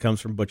meat that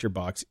comes from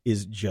ButcherBox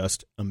is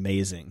just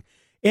amazing.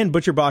 And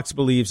ButcherBox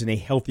believes in a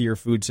healthier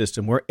food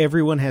system where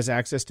everyone has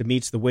access to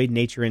meats the way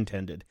nature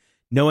intended.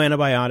 No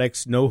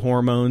antibiotics, no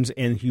hormones,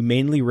 and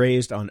humanely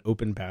raised on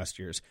open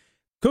pastures.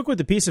 Cook with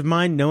the peace of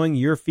mind knowing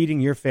you're feeding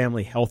your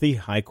family healthy,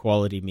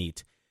 high-quality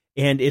meat.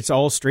 And it's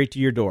all straight to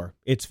your door.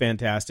 It's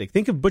fantastic.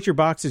 Think of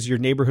ButcherBox as your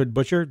neighborhood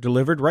butcher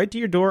delivered right to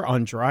your door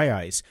on dry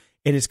ice.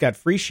 And it's got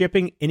free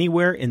shipping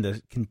anywhere in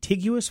the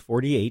contiguous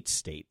 48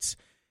 states.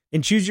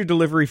 And choose your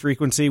delivery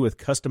frequency with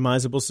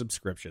customizable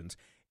subscriptions.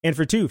 And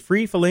for 2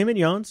 free filet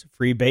mignons,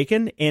 free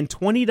bacon, and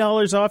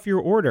 $20 off your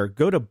order,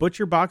 go to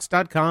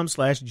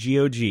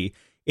butcherbox.com/GOG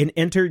and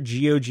enter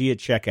GOG at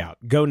checkout.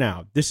 Go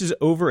now. This is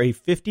over a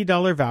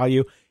 $50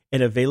 value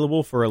and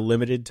available for a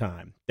limited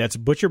time. That's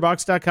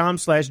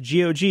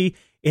butcherbox.com/GOG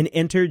and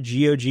enter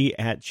GOG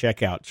at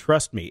checkout.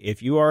 Trust me,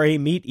 if you are a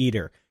meat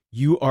eater,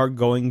 you are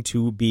going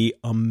to be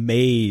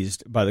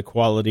amazed by the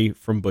quality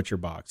from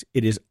ButcherBox.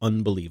 It is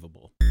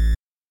unbelievable.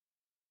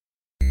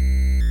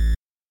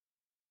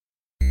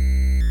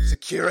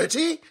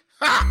 Security?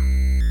 Ha!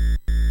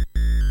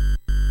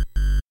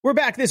 We're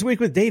back this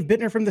week with Dave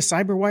Bittner from the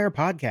Cyberwire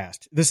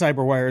podcast. The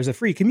Cyberwire is a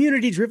free,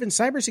 community-driven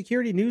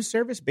cybersecurity news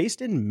service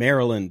based in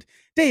Maryland.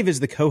 Dave is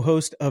the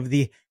co-host of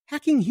the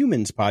Hacking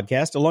Humans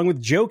podcast, along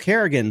with Joe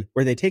Kerrigan,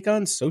 where they take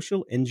on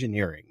social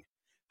engineering.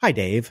 Hi,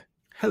 Dave.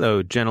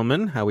 Hello,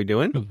 gentlemen. How we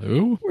doing?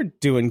 Hello. We're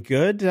doing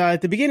good.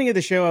 At the beginning of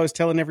the show, I was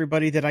telling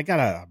everybody that I got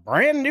a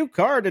brand new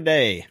car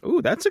today.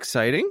 Ooh, that's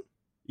exciting.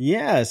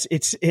 Yes,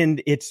 it's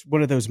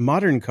one of those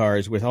modern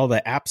cars with all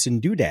the apps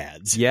and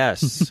doodads.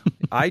 Yes.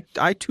 I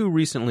too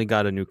recently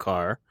got a new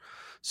car.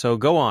 So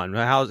go on.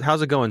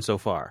 How's it going so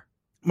far?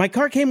 My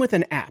car came with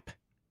an app.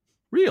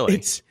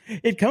 Really?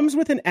 It comes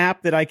with an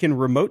app that I can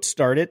remote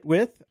start it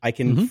with. I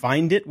can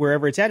find it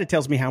wherever it's at. It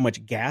tells me how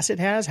much gas it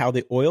has, how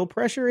the oil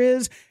pressure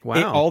is,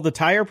 all the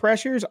tire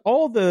pressures,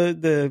 all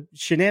the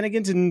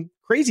shenanigans and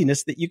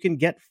craziness that you can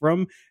get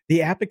from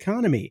the app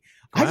economy.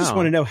 Wow. I just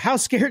want to know, how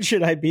scared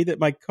should I be that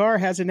my car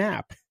has an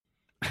app?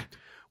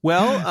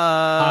 Well,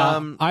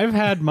 I've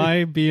had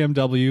my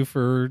BMW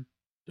for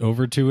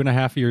over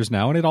 2.5 years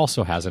now, and it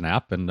also has an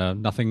app, and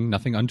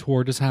nothing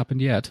untoward has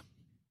happened yet.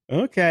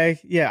 Okay,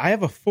 yeah, I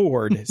have a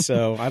Ford,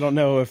 so I don't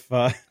know if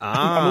I'm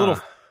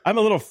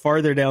a little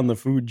farther down the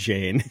food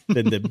chain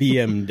than the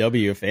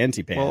BMW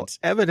fancy pants.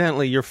 Well,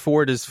 evidently your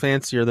Ford is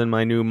fancier than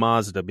my new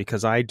Mazda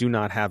because I do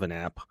not have an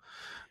app.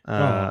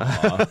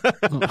 But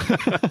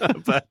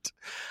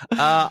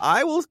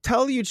I will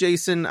tell you,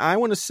 Jason, I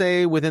want to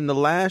say within the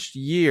last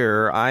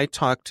year, I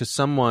talked to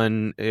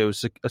someone, it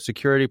was a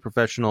security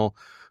professional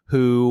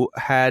who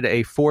had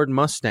a Ford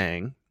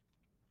Mustang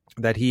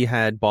that he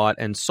had bought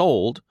and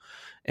sold.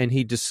 And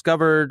he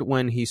discovered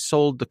when he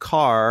sold the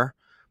car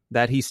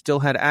that he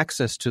still had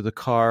access to the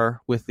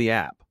car with the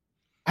app.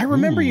 I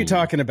remember you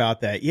talking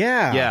about that.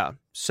 Yeah. Yeah.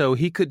 So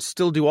he could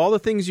still do all the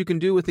things you can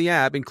do with the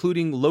app,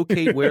 including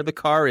locate where the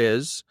car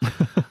is,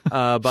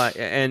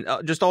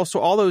 just also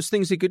all those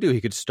things he could do.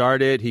 He could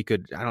start it. He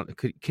could,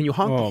 can you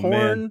honk the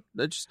horn?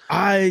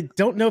 I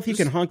don't know if you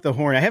can honk the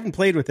horn. I haven't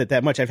played with it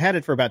that much. I've had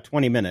it for about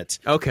 20 minutes.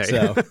 Okay.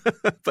 So.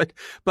 but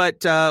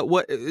what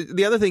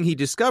the other thing he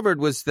discovered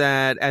was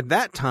that at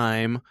that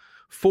time,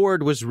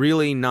 Ford was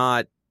really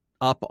not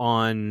up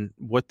on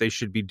what they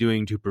should be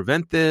doing to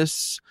prevent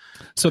this.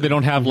 So they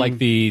don't have like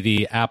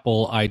the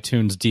Apple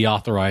iTunes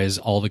deauthorize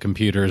all the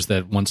computers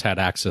that once had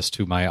access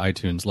to my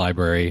iTunes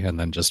library and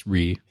then just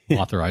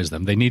reauthorize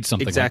them. They need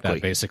something like that,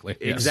 basically.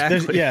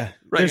 Exactly.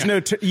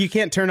 There's you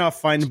can't turn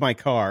off Find My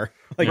Car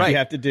like you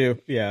have to do.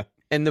 Yeah.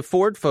 And the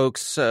Ford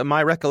folks,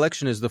 my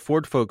recollection is the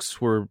Ford folks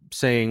were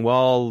saying,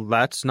 well,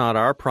 that's not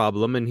our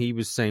problem. And he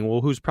was saying,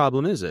 well, whose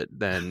problem is it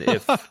then?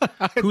 If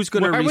who's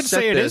going to reset this? I would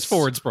say it is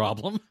Ford's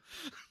problem.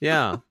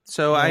 Yeah.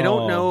 So I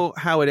don't know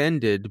how it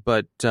ended,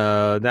 but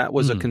that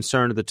was a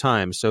concern at the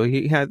time. So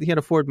he had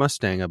a Ford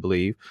Mustang, I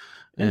believe.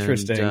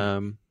 Interesting.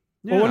 And,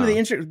 well, one of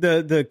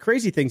the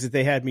crazy things that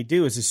they had me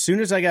do is as soon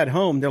as I got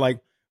home, they're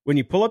like, when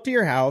you pull up to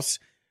your house,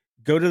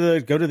 go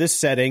to this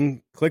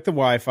setting, click the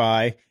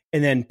Wi-Fi,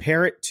 and then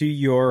pair it to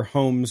your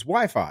home's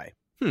Wi-Fi,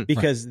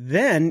 because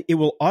then it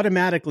will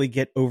automatically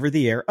get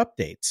over-the-air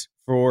updates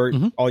for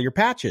all your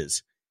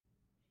patches.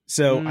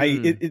 So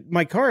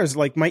my car is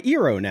like my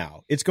Eero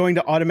now. It's going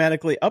to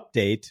automatically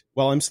update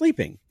while I'm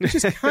sleeping, which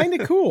is kind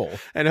of cool.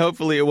 And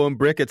hopefully it won't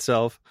brick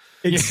itself.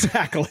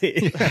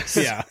 Exactly.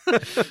 Yeah.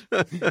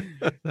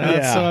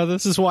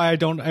 This is why I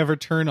don't ever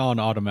turn on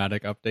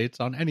automatic updates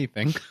on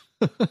anything.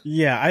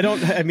 Yeah,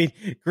 I mean,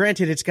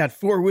 granted, it's got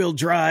 4-wheel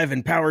drive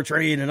and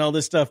powertrain and all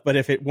this stuff, but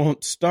if it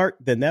won't start,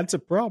 then that's a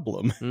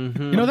problem.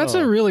 That's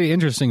a really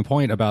interesting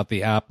point about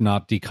the app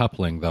not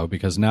decoupling, though,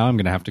 because now I'm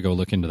going to have to go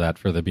look into that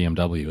for the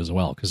BMW as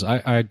well, because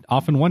I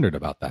often wondered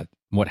about that.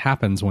 What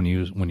happens when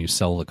you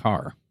sell the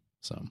car?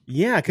 So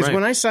yeah, because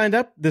when I signed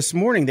up this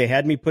morning, they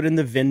had me put in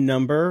the VIN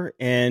number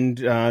and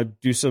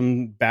do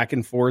some back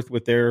and forth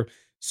with their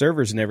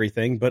servers and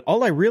everything, but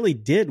all I really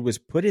did was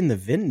put in the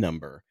VIN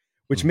number,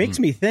 which makes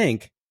me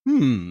think,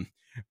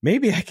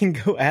 maybe I can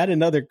go add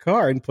another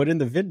car and put in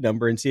the VIN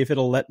number and see if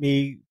it'll let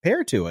me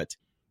pair to it.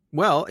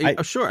 Well,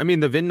 sure. I mean,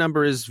 the VIN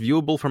number is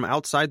viewable from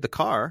outside the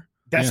car.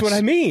 That's what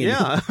I mean.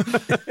 Yeah.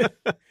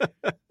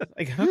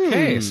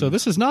 Okay, so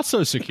this is not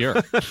so secure.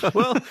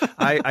 Well,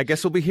 I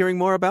guess we'll be hearing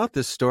more about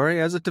this story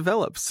as it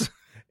develops.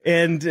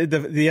 And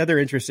the other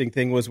interesting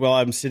thing was, while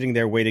I'm sitting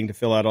there waiting to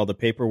fill out all the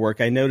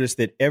paperwork, I noticed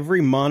that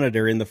every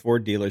monitor in the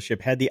Ford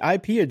dealership had the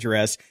IP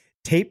address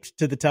taped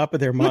to the top of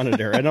their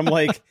monitor, and I'm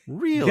like,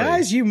 really,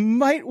 guys, you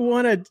might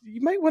want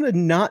to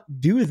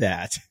not do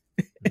that.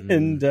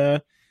 And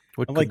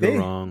what I'm could go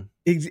wrong?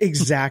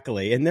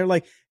 Exactly. And they're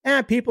like,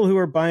 people who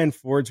are buying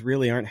Fords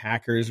really aren't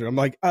hackers. And I'm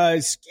like,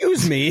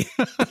 excuse me.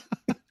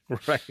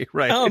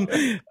 Right.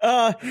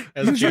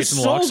 As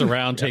Jason walks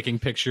around taking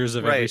pictures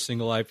of every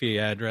single IP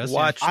address.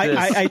 Watch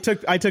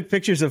this. I took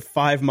pictures of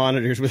 5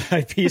 monitors with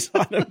IPs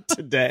on them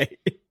today.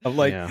 I'm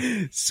like,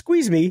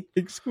 squeeze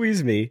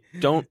me.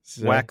 Don't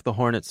whack the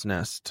hornet's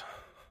nest.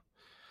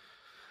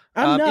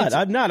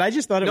 I'm not. I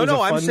just thought it was a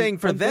fun, I'm saying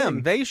for them,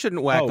 thing. they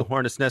shouldn't whack the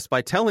hornet's nest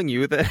by telling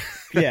you that,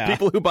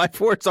 people who buy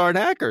Fords aren't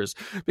hackers.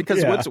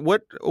 Because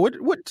what?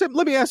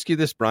 Let me ask you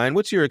this, Brian.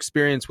 What's your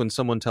experience when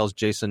someone tells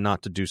Jason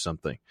not to do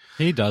something?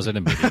 He does it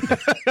immediately.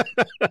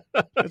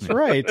 That's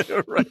right.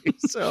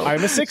 Right. So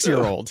I'm a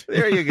 6-year-old.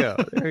 There you go.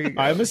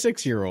 I'm a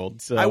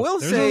 6-year-old. So I will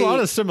There's say a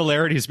lot of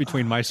similarities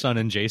between my son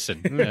and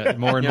Jason.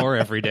 More and more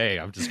every day,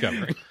 I'm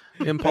discovering.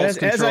 Impulse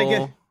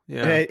control.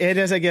 And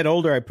as I get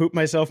older, I poop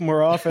myself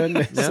more often.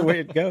 That's the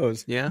way it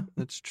goes. Yeah,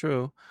 that's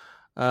true.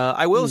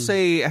 I will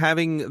say,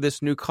 having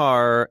this new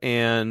car,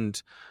 and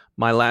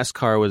my last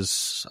car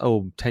was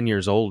 10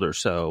 years old or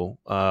so.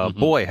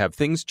 Boy, have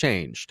things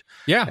changed.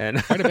 Yeah,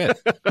 and quite a bit.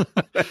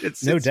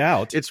 No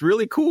doubt. It's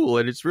really cool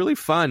and it's really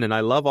fun, and I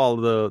love all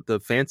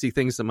the fancy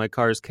things that my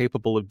car is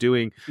capable of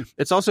doing.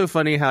 It's also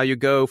funny how you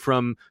go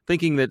from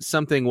thinking that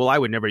something, well, I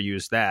would never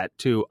use that,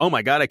 to, oh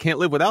my God, I can't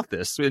live without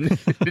this. In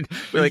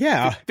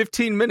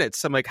 15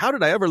 minutes, I'm like, how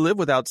did I ever live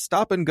without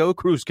stop and go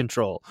cruise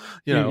control?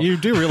 You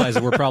do realize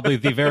that we're probably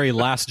the very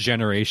last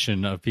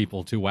generation of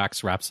people to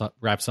wax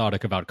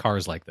rhapsodic about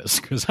cars like this,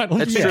 because I don't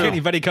think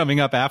anybody coming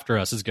up after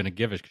us is going to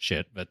give a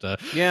shit. But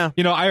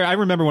I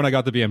remember when I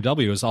got the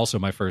BMW, it was also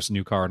my first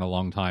new car in a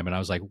long time, and I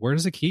was like, where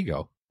does the key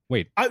go?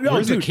 Wait, no,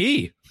 where's dude. the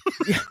key?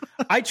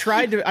 I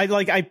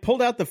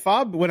pulled out the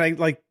fob when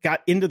I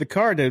got into the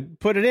car to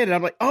put it in, and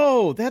I'm like,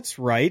 oh, that's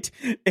right.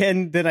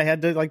 And then I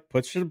had to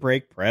push the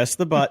brake, press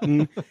the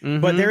button.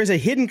 But there is a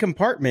hidden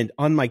compartment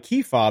on my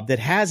key fob that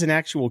has an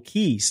actual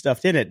key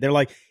stuffed in it. They're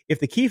like, if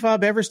the key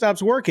fob ever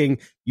stops working,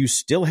 you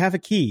still have a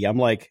key. I'm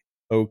like,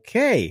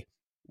 okay,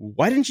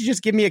 why didn't you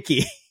just give me a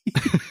key?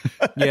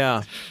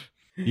 Yeah.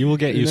 You will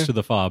get used to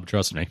the fob,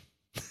 trust me.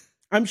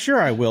 I'm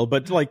sure I will,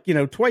 but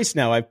twice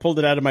now I've pulled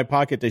it out of my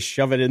pocket to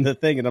shove it in the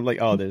thing, and I'm like,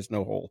 oh, there's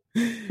no hole.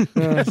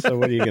 So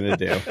what are you going to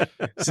do?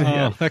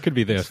 So, that could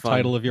be the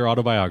title of your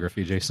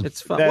autobiography, Jason.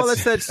 It's fun. Well,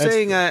 that's that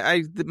saying.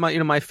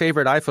 My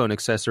favorite iPhone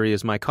accessory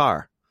is my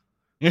car.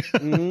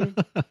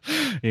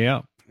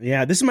 Yeah.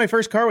 Yeah, this is my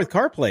first car with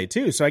CarPlay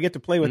too, so I get to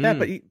play with that.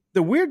 But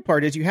the weird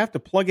part is you have to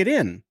plug it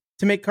in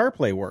to make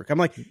CarPlay work. I'm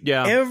like,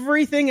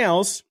 everything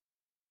else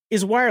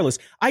is wireless.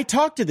 I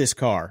talk to this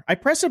car. I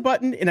press a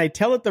button and I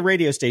tell it the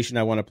radio station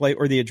I want to play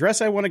or the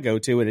address I want to go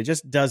to, and it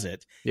just does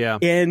it. Yeah.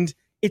 And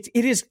it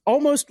is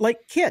almost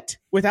like Kit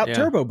without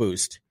Turbo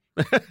Boost.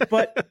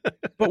 But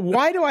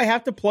why do I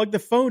have to plug the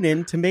phone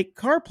in to make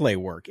CarPlay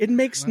work? It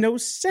makes no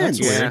sense.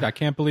 That's weird. I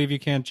can't believe you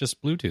can't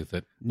just Bluetooth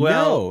it.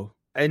 Well,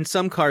 in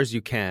some cars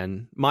you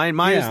can. Mine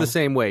is the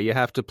same way. You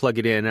have to plug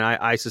it in, and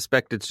I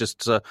suspect it's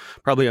just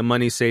probably a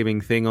money-saving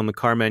thing on the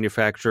car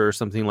manufacturer or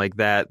something like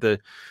that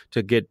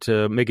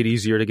to make it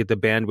easier to get the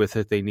bandwidth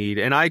that they need.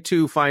 And I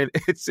too find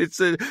it's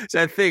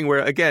that thing where,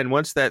 again,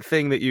 once that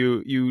thing that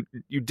you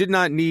did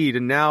not need,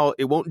 and now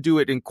it won't do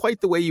it in quite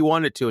the way you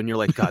want it to, and you're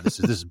like, God, this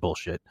is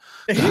bullshit.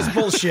 It is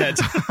bullshit.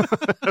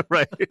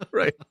 Right.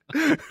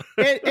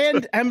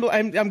 And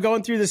I'm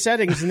going through the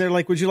settings, and they're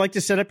like, would you like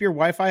to set up your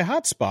Wi-Fi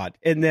hotspot?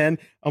 And then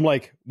I'm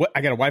like, what?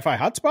 I got a Wi-Fi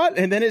hotspot?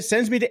 And then it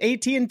sends me to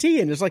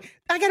AT&T, and it's like,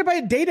 I got to buy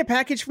a data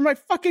package for my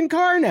fucking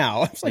car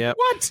now. I was like,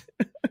 what?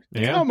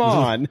 Yeah. Come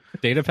on.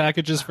 Data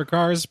packages for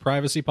cars,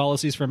 privacy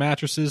policies for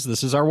mattresses.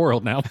 This is our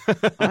world now.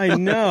 I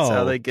know. That's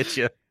how they get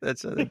you.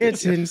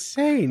 It's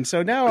insane.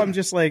 So now I'm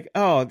just like,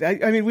 I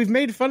mean, we've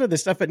made fun of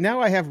this stuff, but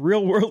now I have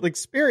real world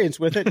experience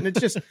with it. And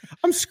it's just,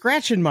 I'm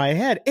scratching my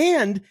head.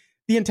 And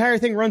the entire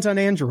thing runs on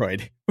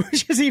Android,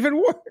 which is even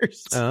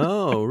worse.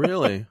 Oh,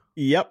 really?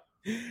 Yep.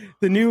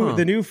 The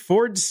new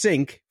Ford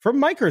Sync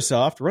from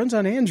Microsoft runs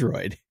on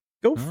Android.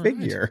 Go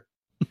figure.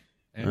 Right.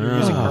 And you're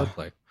using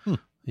CarPlay.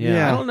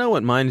 Yeah, I don't know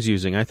what mine's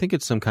using. I think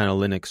it's some kind of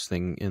Linux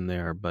thing in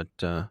there, but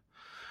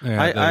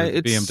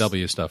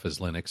BMW stuff is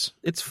Linux.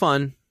 It's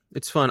fun.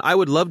 It's fun. I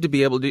would love to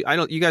be able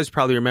to. You guys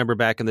probably remember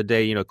back in the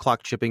day,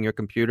 clock chipping your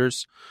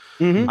computers.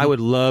 Mm-hmm. I would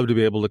love to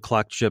be able to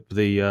clock chip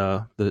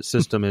the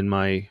system in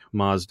my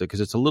Mazda because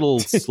it's a little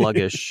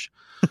sluggish.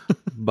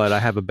 But I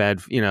have a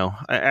bad,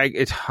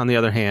 on the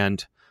other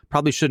hand,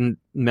 probably shouldn't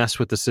mess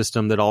with the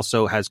system that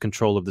also has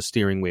control of the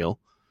steering wheel.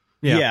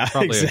 Yeah,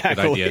 probably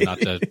exactly. a good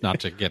idea not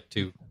to get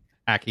too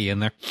hacky in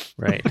there.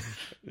 Right.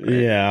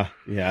 Yeah.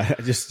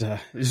 I just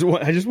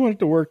want it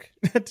to work.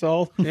 That's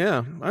all. Yeah.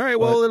 All right.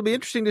 Well, it'll be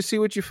interesting to see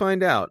what you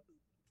find out.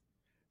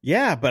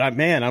 Yeah, but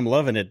I'm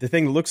loving it. The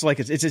thing looks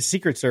like it's a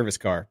Secret Service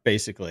car,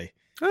 basically.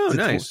 Oh,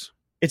 nice.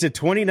 It's a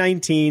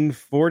 2019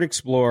 Ford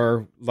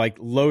Explorer,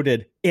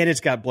 loaded, and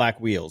it's got black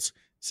wheels.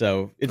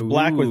 So it's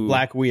black with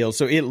black wheels.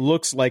 So it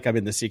looks like I'm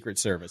in the Secret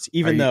Service,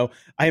 even though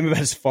I am about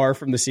as far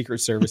from the Secret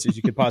Service as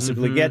you could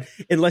possibly get,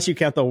 unless you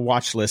count the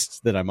watch lists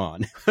that I'm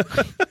on.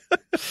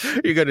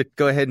 You're going to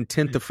go ahead and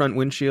tint the front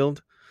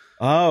windshield?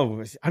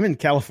 Oh, I'm in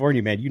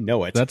California, man. You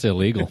know it. That's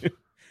illegal.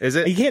 Is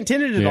it? You can't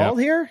tint it at all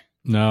here?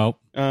 No.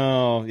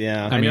 Oh,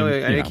 yeah. I know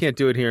I can't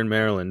do it here in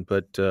Maryland,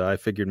 but I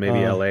figured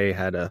maybe LA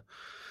had a,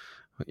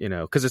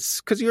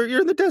 because you're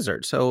in the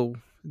desert, so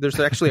there's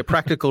actually a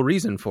practical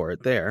reason for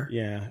it there.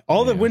 Yeah.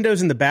 All the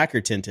windows in the back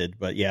are tinted,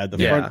 but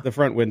the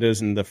front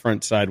windows and the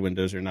front side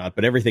windows are not,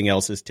 but everything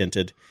else is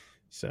tinted.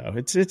 So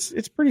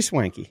it's pretty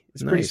swanky.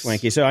 It's pretty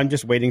swanky. So I'm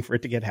just waiting for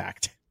it to get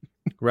hacked.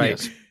 Right.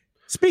 Yes.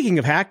 Speaking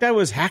of hacked, I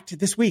was hacked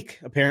this week,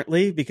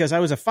 apparently, because I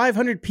was a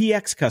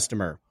 500px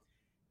customer.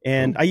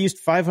 And I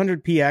used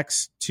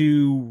 500px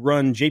to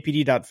run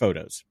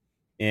JPD.photos.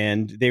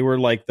 And they were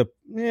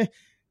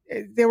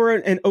they were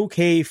an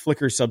okay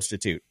Flickr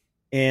substitute.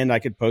 And I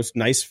could post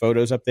nice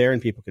photos up there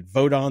and people could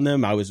vote on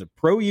them. I was a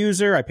pro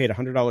user. I paid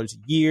 $100 a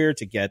year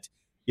to get,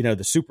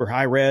 the super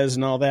high res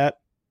and all that.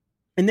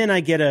 And then I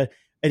get an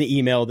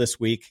email this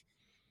week,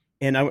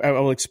 and I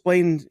will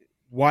explain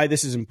why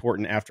this is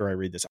important after I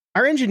read this.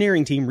 Our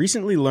engineering team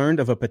recently learned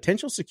of a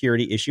potential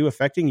security issue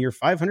affecting your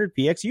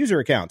 500px user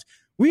account.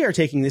 We are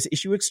taking this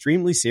issue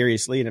extremely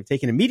seriously and have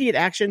taken immediate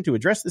action to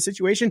address the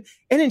situation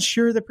and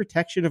ensure the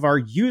protection of our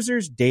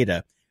users'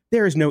 data.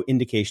 There is no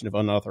indication of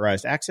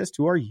unauthorized access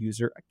to our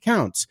user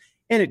accounts.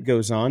 And it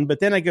goes on. But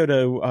then I go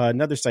to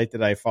another site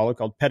that I follow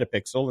called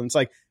Petapixel, and it's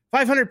like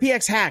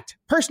 500px hacked,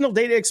 personal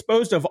data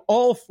exposed of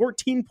all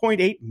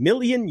 14.8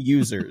 million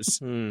users.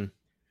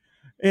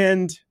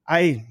 And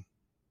I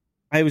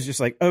was just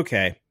like,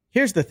 okay,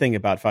 here's the thing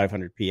about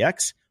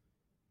 500px.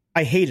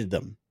 I hated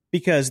them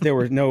because there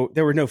were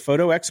no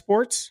photo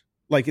exports.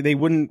 They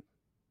wouldn't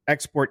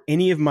export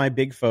any of my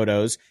big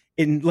photos,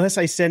 unless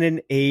I sent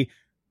in a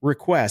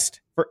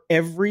request for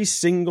every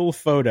single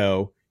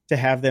photo to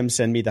have them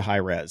send me the high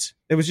res.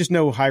 There was just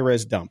no high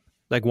res dump.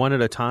 Like one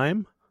at a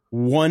time?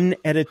 One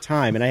at a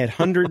time. And I had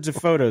hundreds of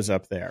photos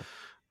up there.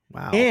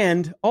 Wow.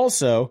 And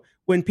also,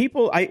 when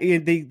people,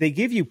 they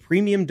give you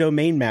premium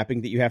domain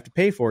mapping that you have to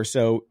pay for.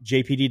 So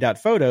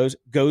jpd.photos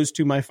goes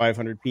to my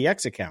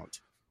 500px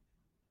account.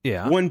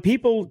 Yeah. When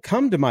people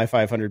come to my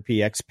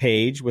 500px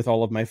page with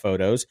all of my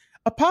photos,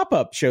 a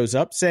pop-up shows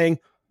up saying,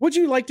 would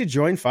you like to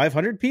join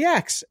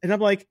 500px? And I'm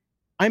like,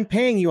 I'm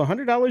paying you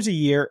 $100 a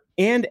year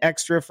and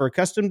extra for a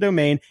custom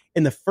domain.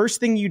 And the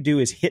first thing you do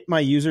is hit my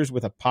users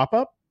with a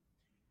pop-up.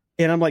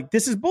 And I'm like,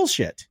 this is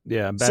bullshit.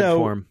 Yeah, bad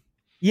form.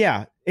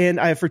 Yeah.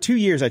 And for 2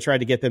 years, I tried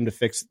to get them to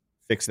fix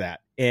that.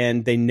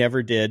 And they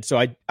never did.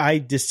 So I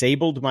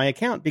disabled my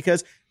account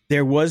because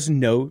there was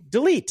no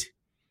delete.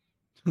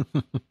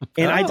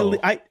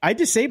 And I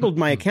disabled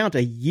my account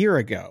a year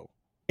ago.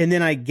 And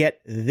then I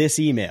get this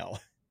email.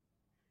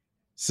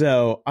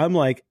 So I'm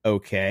like,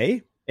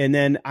 okay. And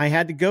then I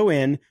had to go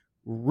in,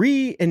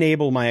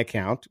 re-enable my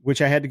account,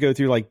 which I had to go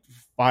through like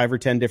 5 or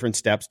 10 different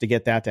steps to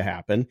get that to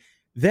happen.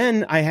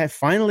 Then I had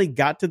finally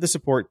got to the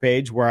support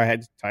page where I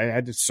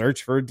had to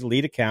search for a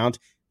delete account.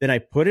 Then I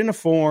put in a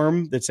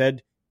form that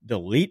said,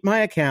 delete my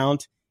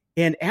account.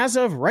 And as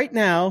of right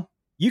now,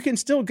 you can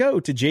still go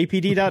to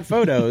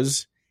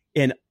jpd.photos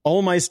and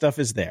all my stuff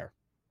is there.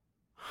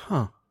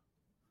 Huh.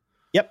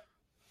 Yep.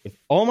 With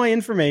all my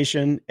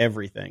information,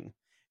 everything.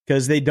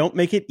 Because they don't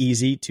make it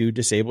easy to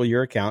disable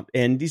your account.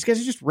 And these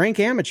guys are just rank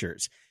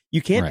amateurs.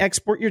 You can't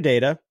export your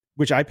data,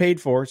 which I paid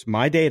for. It's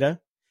my data.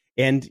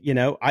 And, you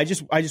know, I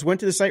just went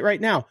to the site right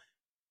now.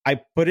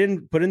 I put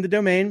in the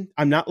domain.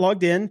 I'm not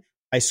logged in.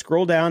 I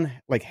scroll down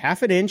like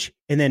half an inch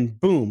and then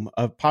boom,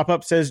 a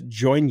pop-up says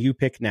join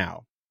UPick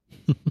now.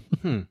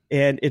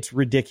 And it's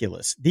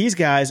ridiculous. These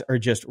guys are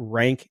just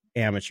rank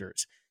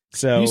amateurs.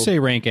 So you say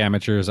rank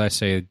amateurs, I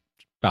say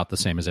about the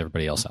same as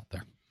everybody else out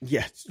there.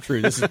 Yeah, it's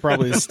true. This is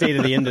probably the state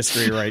of the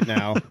industry right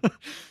now.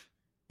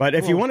 But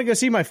if you want to go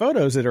see my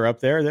photos that are up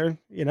there,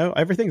 you know,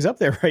 everything's up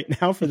there right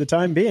now for the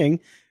time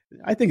being.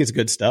 I think it's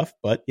good stuff,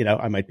 but you know,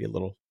 I might be a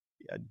little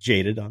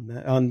jaded on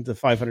the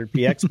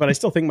 500px, but I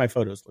still think my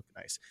photos look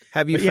nice.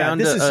 Have you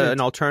found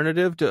an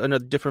alternative to a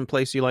different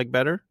place you like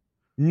better?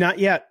 Not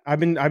yet. I've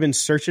been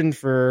searching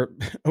for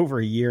over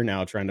a year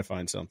now trying to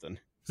find something.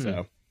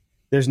 So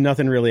there's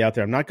nothing really out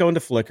there. I'm not going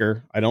to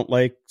Flickr. I don't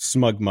like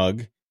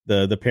SmugMug,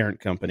 the parent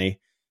company.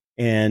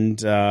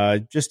 And I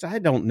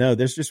don't know.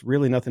 There's just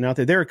really nothing out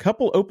there. There are a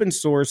couple open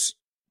source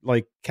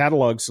like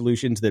catalog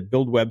solutions that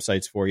build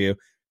websites for you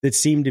that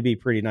seem to be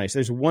pretty nice.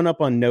 There's one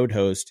up on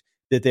NodeHost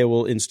that they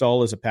will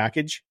install as a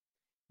package,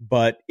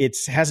 but it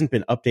hasn't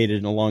been updated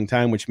in a long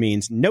time, which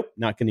means nope,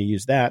 not going to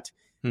use that.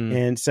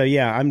 And so,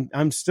 yeah,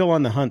 I'm still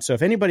on the hunt. So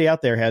if anybody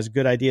out there has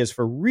good ideas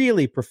for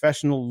really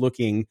professional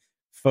looking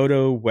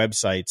photo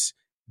websites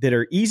that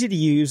are easy to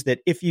use, that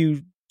if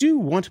you do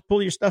want to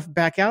pull your stuff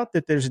back out,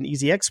 that there's an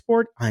easy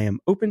export, I am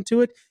open to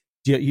it.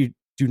 You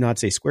do not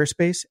say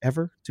Squarespace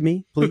ever to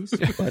me, please.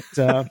 But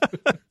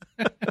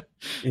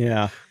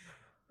yeah.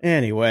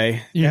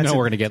 Anyway, we're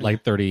going to get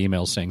like 30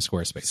 emails saying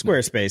Squarespace.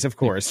 Squarespace, of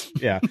course.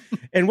 Yeah.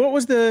 And what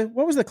was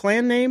the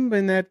clan name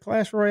in that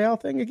Clash Royale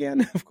thing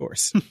again? Of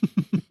course.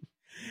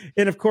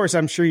 And of course,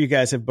 I'm sure you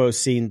guys have both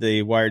seen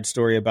the Wired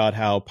story about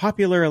how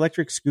popular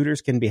electric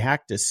scooters can be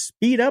hacked to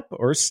speed up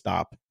or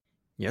stop.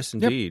 Yes,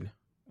 indeed. Yep.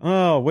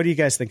 Oh, what do you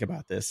guys think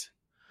about this?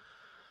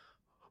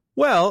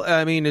 Well,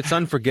 I mean, it's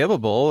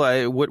unforgivable.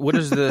 What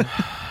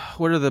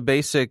are the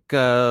basic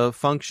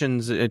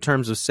functions in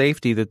terms of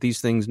safety that these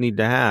things need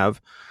to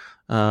have?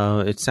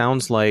 It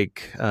sounds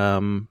like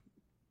the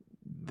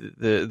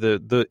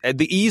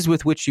ease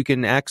with which you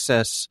can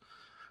access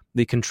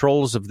the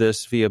controls of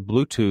this via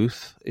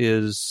Bluetooth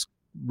is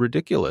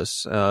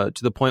ridiculous, to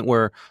the point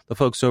where the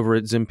folks over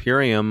at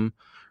Zimperium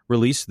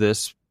released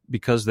this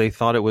because they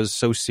thought it was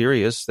so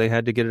serious they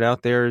had to get it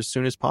out there as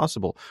soon as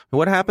possible. And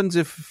what happens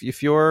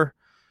if you're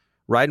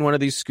riding one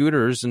of these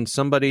scooters and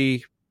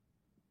somebody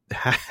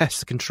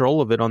has control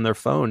of it on their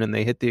phone and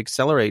they hit the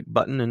accelerate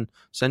button and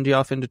send you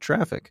off into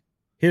traffic?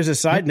 Here's a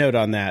side note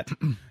on that.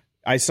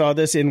 I saw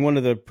this in one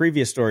of the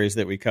previous stories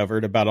that we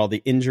covered about all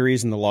the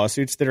injuries and the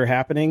lawsuits that are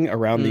happening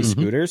around these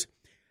scooters.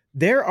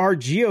 There are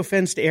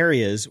geofenced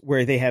areas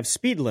where they have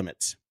speed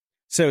limits.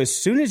 So as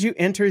soon as you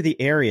enter the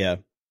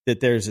area that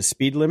there's a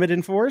speed limit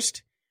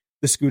enforced,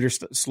 the scooter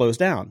slows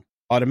down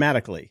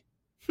automatically.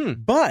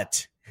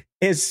 But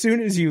as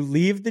soon as you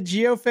leave the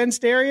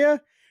geofenced area,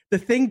 the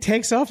thing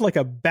takes off like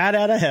a bat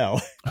out of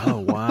hell. Oh,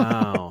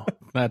 wow.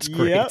 That's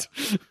great. Yep.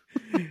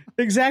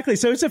 Exactly.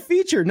 So it's a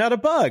feature, not a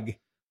bug.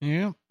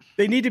 Yeah.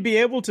 They need to be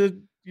able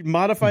to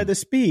modify the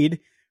speed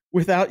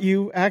without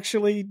you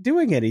actually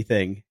doing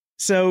anything.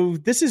 So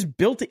this is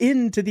built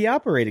into the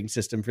operating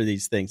system for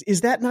these things.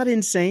 Is that not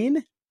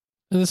insane?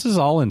 This is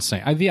all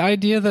insane. The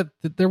idea that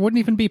there wouldn't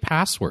even be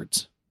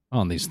passwords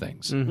on these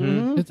things.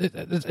 Mm-hmm.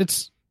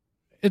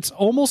 It's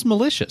almost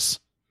malicious.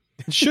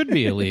 It should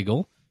be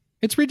illegal.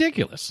 It's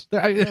ridiculous.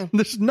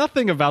 There's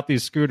nothing about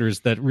these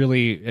scooters that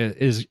really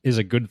is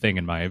a good thing,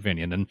 in my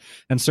opinion.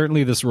 And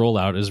certainly this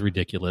rollout is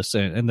ridiculous.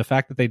 And the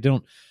fact that they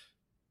don't...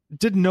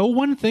 Did no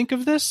one think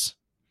of this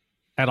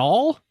at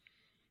all?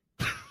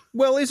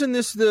 Well, isn't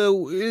this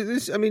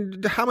I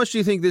mean, how much do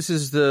you think this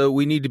is the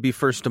we need to be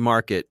first to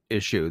market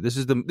issue? This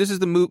is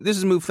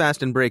move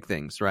fast and break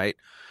things, right?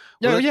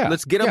 Yeah,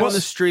 Let's get them on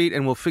the street,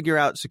 and we'll figure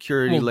out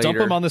security later. We'll dump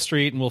them on the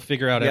street, and we'll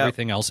figure out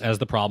everything else as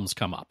the problems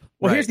come up.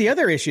 Well, here's the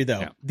other issue,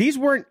 though. Yeah. These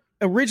weren't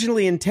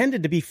originally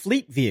intended to be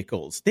fleet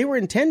vehicles. They were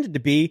intended to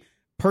be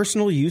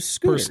personal use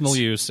scooters. Personal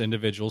use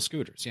individual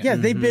scooters. Yeah,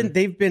 they've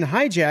been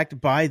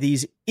hijacked by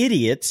these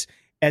idiots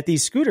at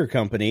these scooter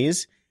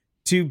companies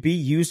to be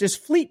used as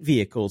fleet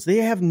vehicles. They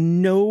have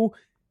no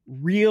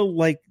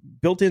real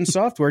built-in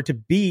software to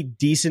be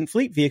decent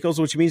fleet vehicles,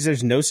 which means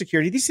there's no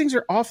security. These things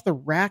are off the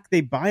rack.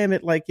 They buy them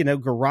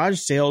at garage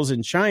sales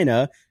in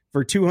China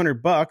for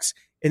 $200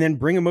 and then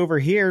bring them over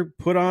here,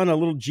 put on a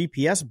little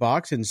GPS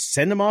box and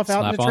send them off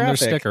out into traffic. Slap on their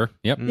sticker.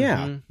 Yep.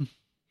 Yeah.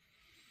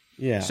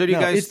 Yeah. So do you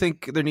guys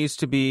think there needs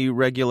to be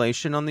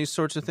regulation on these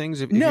sorts of things?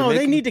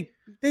 They need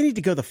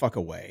to go the fuck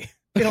away.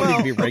 They don't need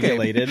to be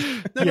regulated.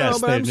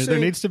 There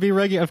needs to be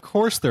Of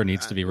course, there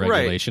needs to be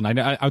regulation.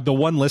 Right. I the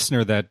one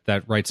listener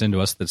that writes into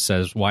us that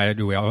says, "Why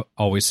do we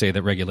always say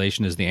that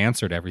regulation is the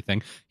answer to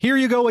everything?" Here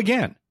you go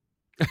again.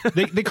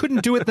 They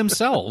couldn't do it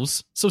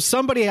themselves, so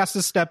somebody has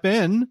to step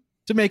in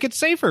to make it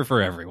safer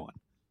for everyone.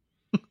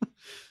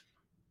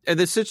 And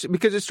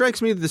because it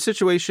strikes me the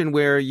situation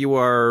where you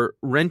are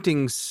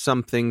renting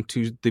something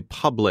to the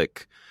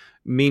public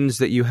means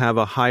that you have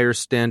a higher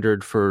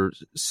standard for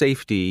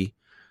safety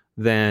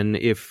than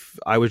if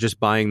I was just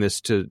buying this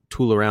to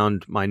tool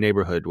around my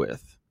neighborhood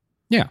with.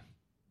 Yeah.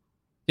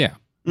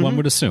 One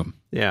would assume.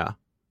 Yeah.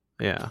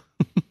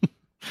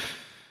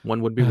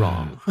 One would be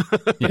wrong.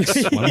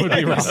 Yes, one would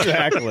be wrong.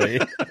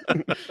 Exactly.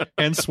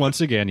 Hence, once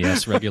again,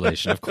 yes,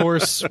 regulation. Of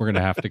course, we're going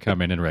to have to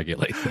come in and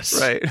regulate this.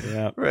 Right.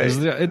 Yeah.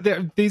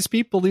 Right.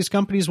 These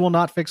companies will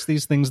not fix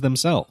these things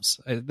themselves.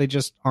 They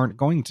just aren't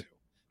going to.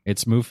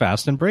 It's move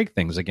fast and break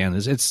things again.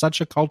 It's such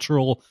a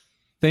cultural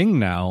thing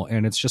now,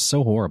 and it's just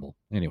so horrible.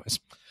 Anyways.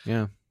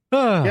 Yeah.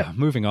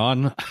 Moving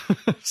on.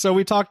 So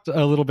we talked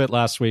a little bit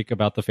last week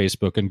about the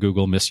Facebook and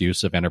Google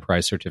misuse of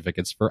enterprise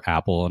certificates for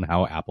Apple and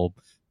how Apple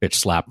bitch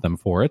slapped them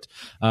for it.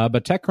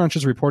 But TechCrunch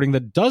is reporting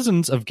that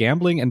dozens of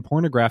gambling and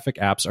pornographic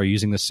apps are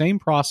using the same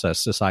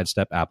process to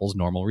sidestep Apple's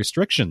normal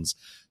restrictions.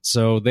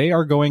 So they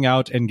are going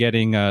out and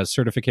getting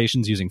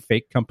certifications using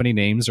fake company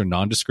names or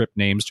nondescript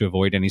names to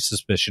avoid any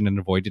suspicion and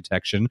avoid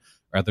detection.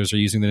 Others are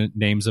using the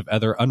names of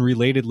other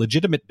unrelated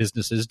legitimate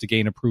businesses to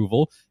gain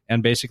approval,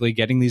 and basically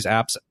getting these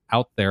apps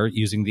out there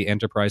using the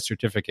enterprise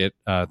certificate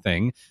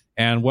thing.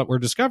 And what we're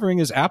discovering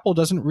is Apple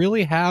doesn't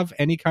really have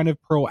any kind of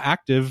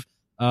proactive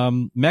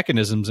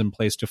mechanisms in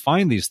place to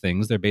find these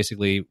things. They're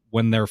basically,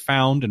 when they're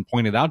found and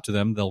pointed out to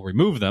them, they'll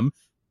remove them.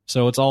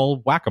 So it's all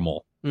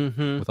whack-a-mole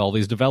with all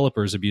these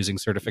developers abusing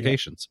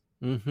certifications.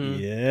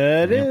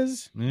 Yeah, it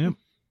is. Yeah.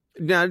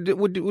 Now,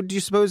 would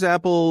you suppose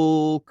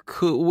Apple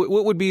could?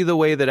 What would be the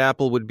way that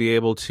Apple would be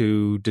able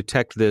to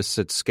detect this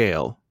at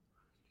scale?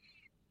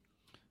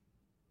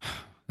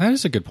 That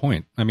is a good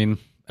point. I mean,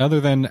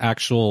 other than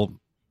actual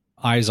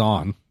eyes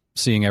on,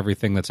 seeing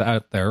everything that's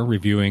out there,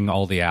 reviewing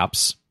all the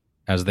apps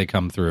as they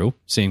come through,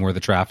 seeing where the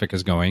traffic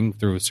is going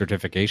through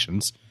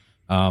certifications.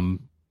 I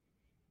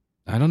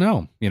don't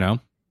know,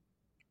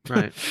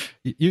 Right.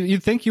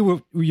 You'd think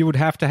you would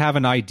have to have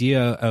an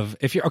idea of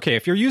if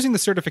you're using the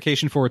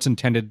certification for its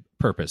intended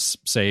purpose,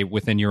 say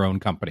within your own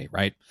company,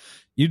 right?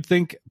 You'd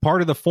think part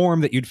of the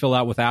form that you'd fill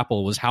out with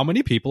Apple was how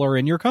many people are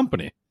in your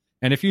company.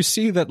 And if you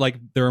see that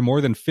there are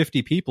more than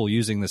 50 people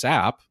using this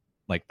app,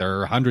 there are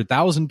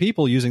 100,000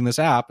 people using this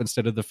app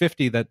instead of the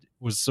 50 that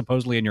was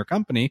supposedly in your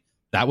company,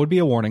 that would be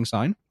a warning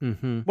sign.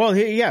 Mm-hmm. Well,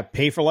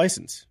 pay for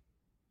license.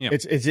 Yeah.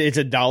 It's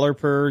 $1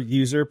 per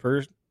user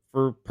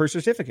per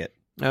certificate.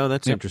 Oh,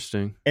 that's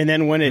interesting. And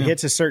then when it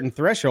hits a certain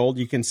threshold,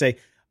 you can say,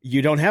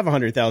 you don't have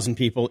 100,000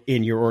 people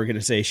in your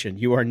organization.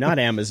 You are not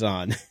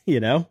Amazon,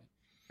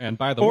 And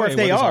by the way, if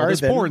they are,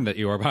 this porn that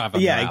you are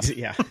having.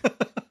 Yeah.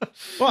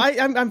 Well,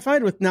 I'm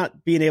fine with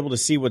not being able to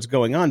see what's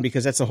going on,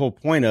 because that's the whole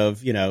point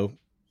of,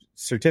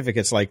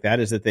 certificates like that,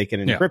 is that they can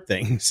encrypt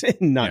things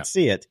and not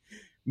see it.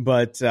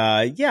 But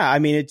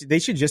they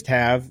should just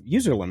have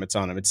user limits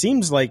on them. It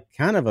seems like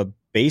kind of a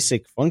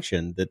basic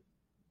function that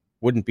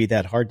wouldn't be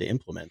that hard to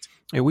implement.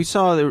 Yeah, we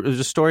saw there was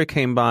a story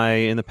came by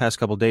in the past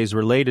couple of days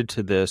related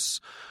to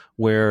this,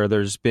 where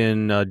there's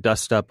been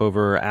dust up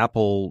over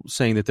Apple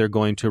saying that they're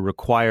going to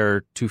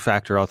require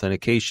two-factor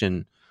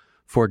authentication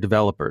for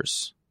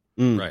developers.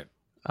 Right.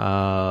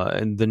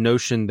 And the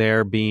notion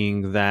there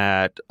being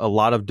that a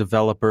lot of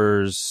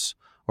developers,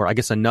 or I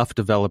guess enough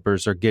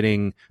developers, are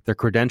getting their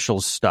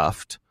credentials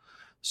stuffed.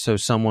 So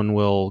someone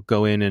will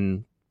go in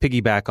and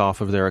piggyback off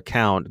of their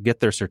account,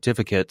 get their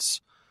certificates,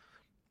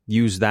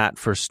 use that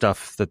for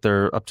stuff that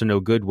they're up to no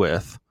good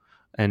with.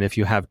 And if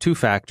you have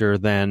two-factor,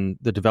 then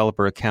the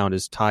developer account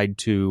is tied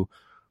to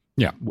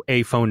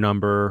a phone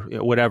number,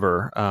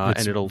 whatever,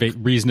 and it'll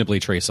reasonably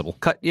traceable.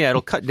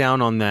 It'll cut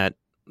down on that.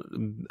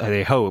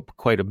 They hope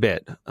quite a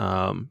bit.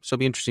 So it'll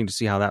be interesting to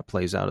see how that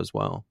plays out as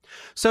well.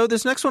 So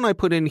this next one I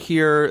put in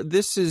here,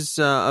 this is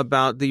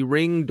about the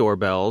Ring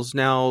doorbells.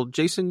 Now,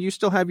 Jason, you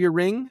still have your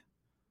Ring?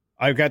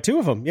 I've got 2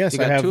 of them. Yes,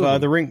 I have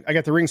the Ring. I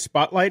got the Ring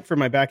Spotlight for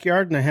my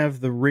backyard, and I have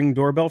the Ring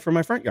doorbell for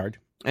my front yard.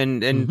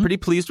 And pretty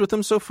pleased with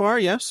them so far.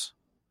 Yes,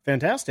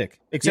 fantastic.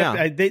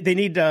 Except they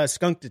need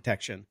skunk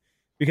detection.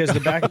 Because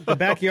the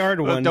backyard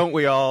one, don't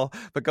we all?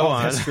 But go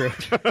on. That's true.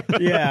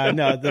 Yeah,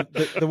 no,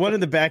 the one in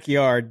the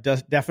backyard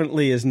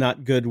definitely is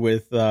not good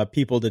with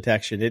people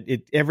detection.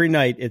 It every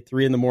night at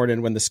 3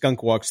 a.m. when the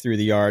skunk walks through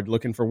the yard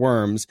looking for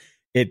worms,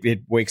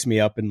 it wakes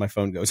me up and my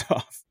phone goes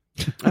off.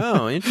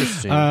 Oh,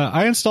 interesting.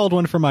 I installed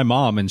one for my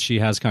mom, and she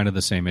has kind of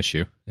the same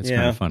issue. It's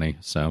kind of funny.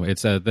 So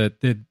it's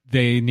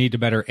they need a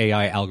better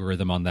AI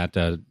algorithm on that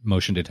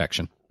motion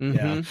detection. Mm-hmm.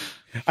 Yeah.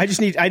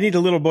 I need a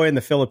little boy in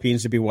the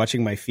Philippines to be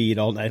watching my feed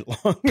all night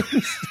long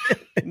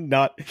and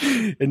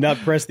not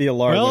press the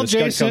alarm when a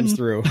skunk comes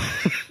through.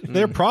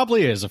 There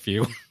probably is a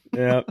few.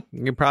 Yeah,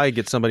 you can probably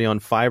get somebody on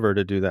Fiverr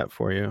to do that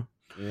for you.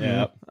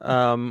 Yeah.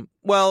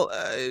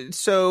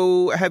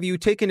 So have you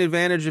taken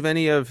advantage of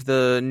any of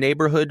the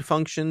neighborhood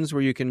functions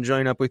where you can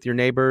join up with your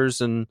neighbors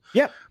and?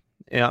 Yeah.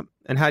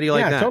 And how do you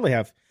like that? I totally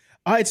have.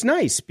 It's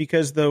nice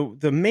because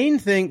the main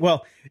thing,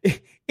 well,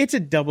 it's a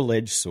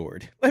double-edged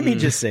sword. Let me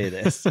just say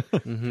this.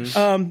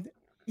 Mm-hmm.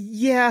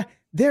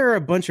 There are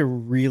a bunch of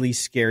really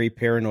scary,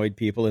 paranoid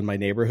people in my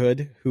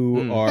neighborhood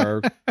who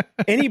are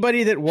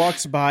anybody that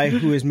walks by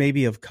who is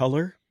maybe of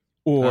color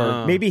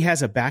or maybe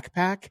has a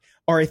backpack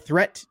are a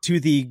threat to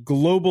the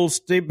global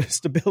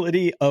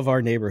stability of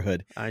our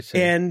neighborhood. I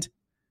see. And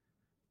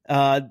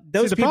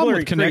those the people problem are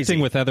with connecting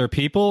crazy. with other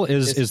people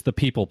is the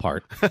people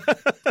part.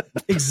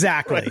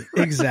 Exactly.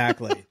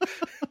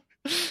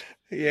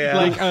 Yeah.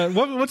 Like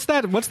what's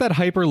that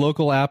hyper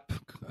local app?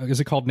 Is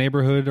it called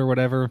Neighborhood or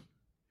whatever?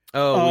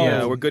 Oh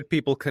yeah, where good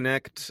people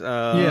connect.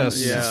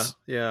 Yes.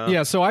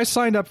 Yeah. So I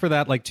signed up for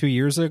that like 2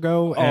 years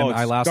ago, and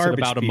I lasted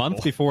about a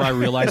month before I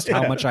realized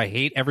how much I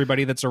hate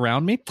everybody that's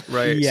around me.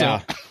 Right.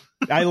 Yeah. So,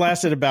 I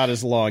lasted about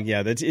as long.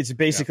 Yeah, it's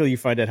basically you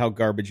find out how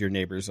garbage your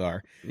neighbors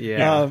are.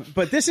 Yeah,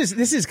 but this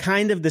is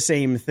kind of the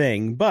same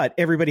thing, but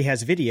everybody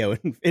has video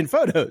and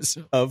photos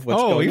of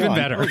what's going on. Oh, even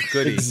better.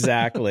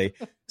 Exactly.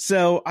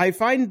 So I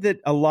find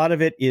that a lot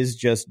of it is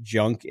just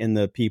junk, and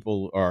the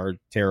people are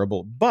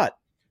terrible. But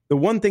the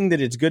one thing that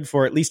it's good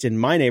for, at least in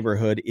my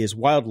neighborhood, is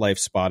wildlife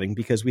spotting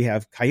because we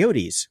have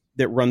coyotes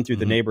that run through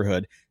the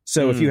neighborhood.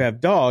 So if you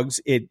have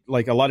dogs,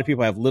 like a lot of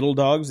people have little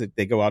dogs that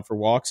they go out for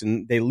walks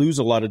and they lose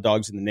a lot of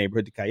dogs in the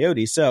neighborhood to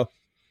coyotes. So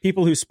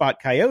people who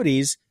spot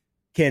coyotes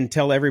can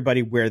tell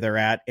everybody where they're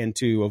at and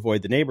to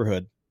avoid the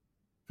neighborhood.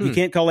 You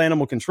can't call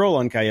animal control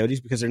on coyotes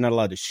because they're not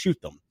allowed to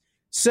shoot them.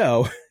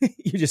 So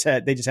they just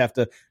have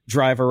to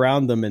drive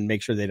around them and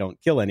make sure they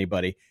don't kill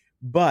anybody.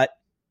 But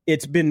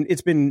it's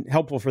been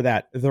helpful for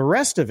that. The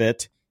rest of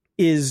it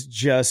is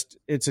just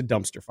it's a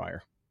dumpster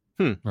fire.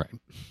 Right.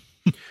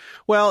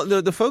 Well,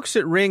 the folks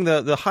at Ring,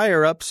 the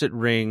higher ups at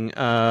Ring,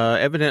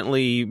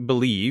 evidently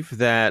believe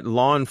that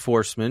law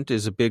enforcement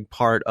is a big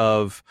part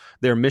of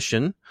their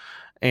mission.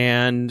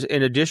 And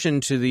in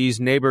addition to these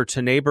neighbor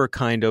to neighbor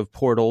kind of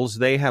portals,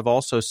 they have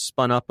also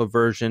spun up a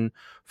version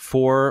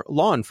for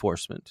law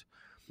enforcement.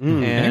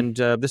 And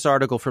this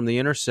article from The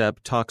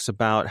Intercept talks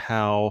about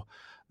how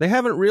they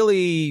haven't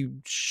really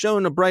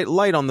shown a bright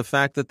light on the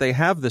fact that they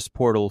have this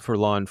portal for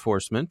law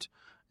enforcement.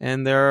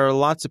 And there are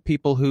lots of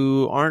people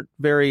who aren't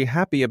very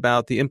happy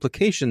about the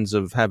implications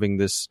of having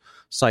this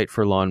site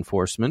for law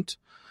enforcement.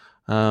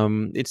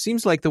 It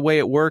seems like the way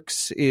it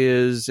works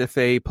is if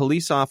a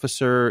police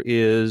officer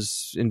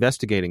is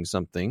investigating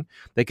something,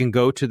 they can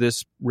go to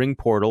this Ring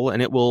portal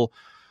and it will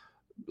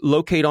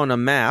locate on a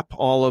map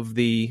all of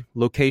the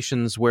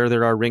locations where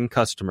there are Ring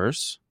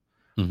customers.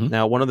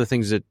 Now, one of the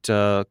things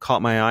that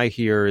caught my eye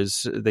here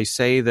is they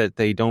say that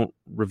they don't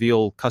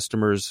reveal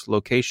customers'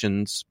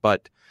 locations,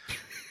 but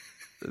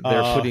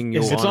they're putting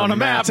you on a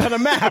map. It's on a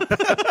map.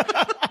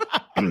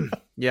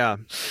 Yeah.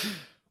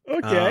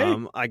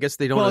 Okay. I guess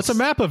they don't. Well, it's a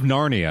map of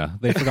Narnia.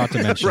 They forgot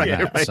to mention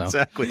that. Right, so.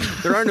 Exactly.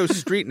 There are no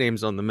street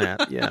names on the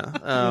map.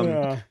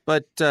 Yeah.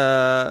 But you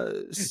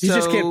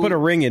just can't put a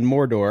ring in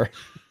Mordor.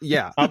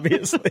 Yeah.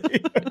 Obviously.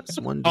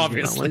 One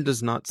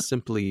does not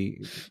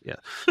simply. Yeah.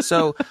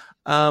 So.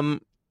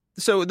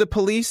 So the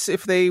police,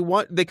 if they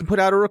want, they can put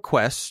out a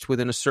request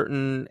within a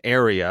certain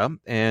area,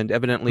 and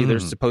evidently they're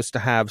supposed to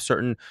have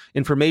certain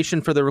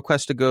information for the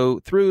request to go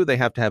through. They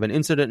have to have an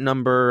incident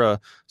number, a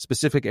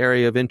specific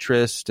area of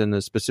interest, and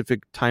a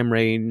specific time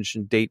range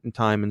and date and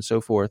time and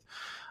so forth.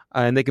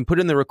 And they can put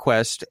in the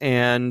request,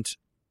 and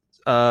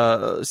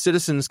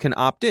citizens can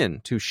opt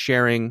in to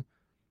sharing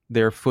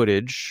their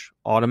footage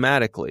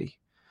automatically.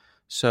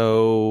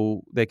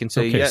 So they can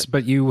say, yes,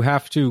 but you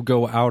have to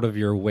go out of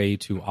your way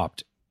to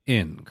opt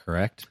in,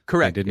 correct?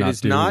 Correct. I did not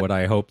do what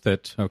I hoped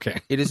that.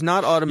 Okay. It is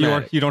not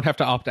automatic. You don't have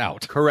to opt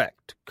out.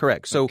 Correct.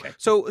 So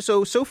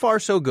far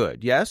so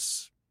good.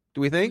 Yes.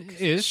 Do we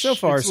think? So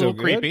far, it's a so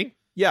little good. creepy.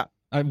 Yeah.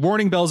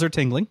 Warning bells are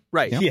tingling.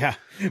 Right. Yeah,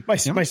 my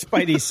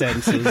spidey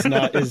sense is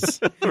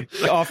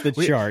off the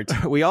chart.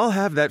 We all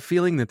have that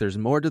feeling that there's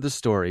more to the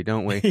story,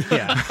 don't we?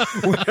 Yeah,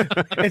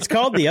 it's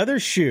called The Other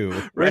Shoe.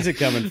 Where's it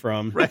coming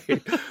from?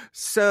 Right.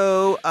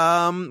 So,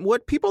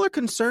 what people are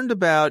concerned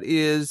about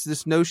is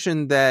this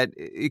notion that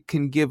it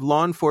can give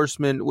law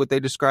enforcement what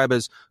they describe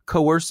as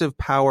coercive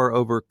power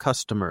over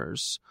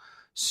customers.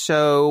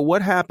 So,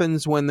 what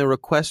happens when the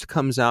request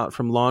comes out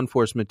from law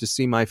enforcement to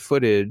see my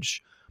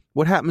footage?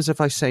 What happens if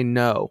I say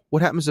no?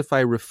 What happens if I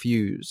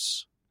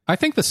refuse? I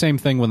think the same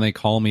thing when they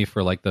call me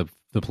for like the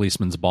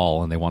policeman's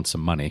ball and they want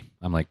some money.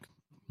 I'm like,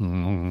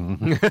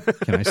 can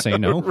I say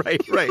no?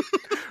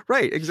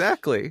 Right,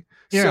 exactly.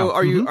 Yeah. So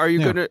are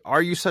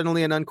you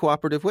suddenly an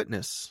uncooperative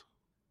witness?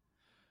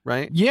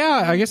 Right?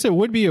 Yeah, I guess it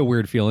would be a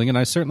weird feeling, and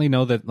I certainly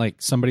know that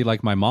like somebody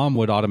like my mom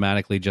would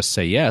automatically just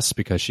say yes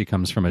because she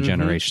comes from a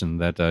generation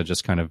that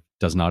just kind of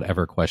does not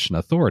ever question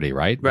authority,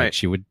 right? Right. Like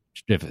she would,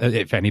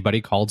 if anybody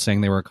called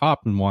saying they were a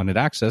cop and wanted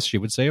access, she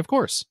would say, "Of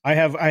course." I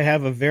have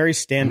a very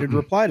standard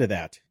reply to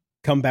that.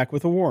 Come back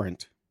with a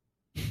warrant.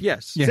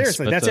 Yes.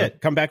 Seriously, but, that's it.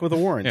 Come back with a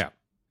warrant. Yeah.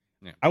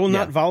 I will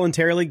not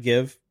voluntarily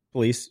give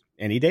police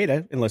any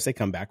data unless they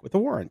come back with a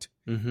warrant.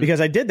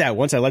 Because I did that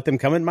once. I let them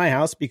come in my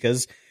house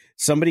because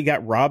somebody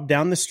got robbed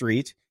down the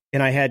street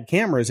and I had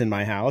cameras in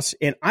my house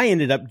and I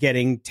ended up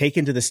getting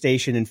taken to the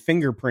station and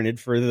fingerprinted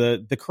for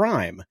the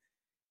crime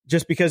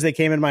just because they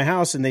came in my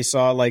house and they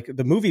saw like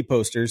the movie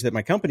posters that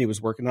my company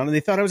was working on and they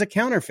thought I was a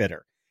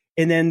counterfeiter.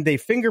 And then they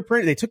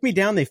took me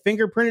down, they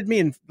fingerprinted me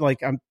and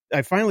like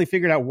I finally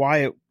figured out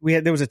why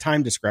there was a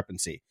time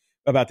discrepancy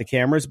about the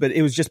cameras, but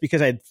it was just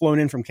because I had flown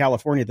in from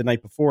California the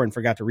night before and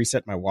forgot to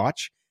reset my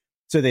watch.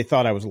 So they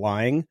thought I was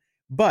lying.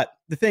 But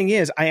the thing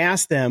is, I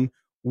asked them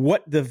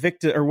what the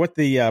victim or what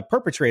the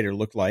perpetrator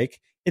looked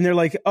like. And they're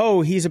like,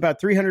 oh, he's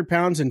about 300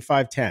 pounds and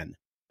 5'10".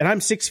 And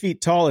I'm 6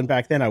 feet tall. And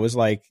back then I was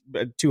like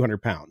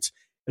 200 pounds.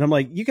 And I'm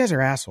like, you guys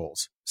are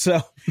assholes.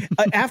 So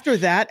after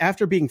that,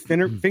 after being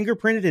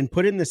fingerprinted and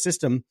put in the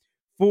system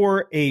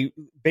for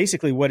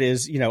basically what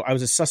is, I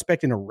was a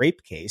suspect in a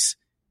rape case.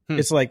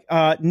 It's like,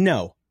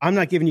 no, I'm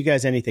not giving you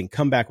guys anything.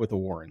 Come back with a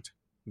warrant.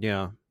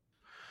 Yeah.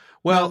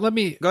 Well, let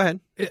me go ahead.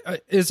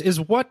 Is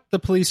what the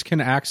police can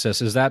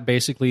access, is that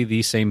basically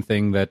the same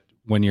thing that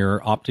when you're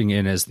opting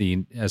in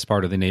as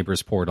part of the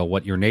neighbors portal,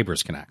 what your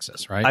neighbors can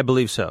access, right? I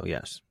believe so,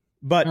 yes.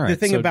 But the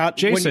thing about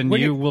Jason,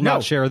 you will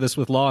not share this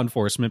with law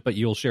enforcement, but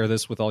you'll share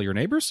this with all your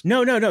neighbors?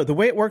 No. The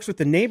way it works with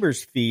the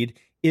neighbors feed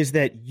is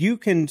that you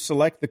can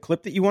select the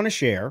clip that you want to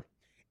share.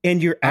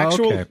 And your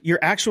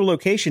actual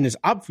location is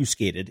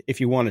obfuscated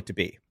if you want it to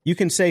be. You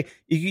can say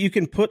you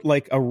can put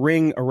like a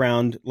ring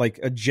around like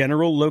a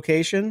general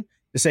location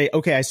to say,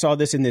 okay, I saw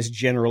this in this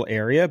general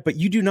area, but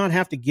you do not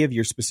have to give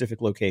your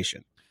specific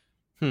location.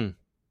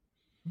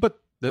 But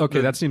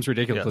that seems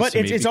ridiculous. But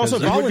to me it's also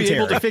you would voluntary. be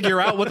able to figure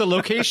out what the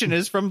location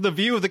is from the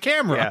view of the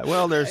camera. Yeah,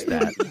 well, there's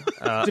that.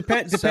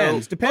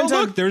 Depends.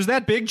 Look, there's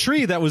that big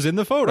tree that was in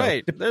the photo.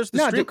 Right. There's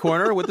the street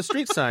corner with the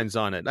street signs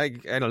on it. I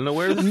don't know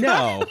where.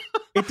 No,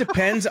 it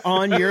depends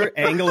on your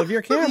angle of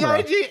your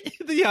camera.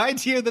 The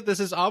idea that this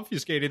is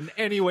obfuscated in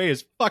any way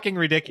is fucking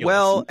ridiculous.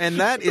 Well, and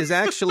that is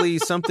actually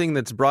something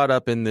that's brought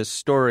up in this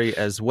story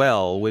as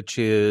well, which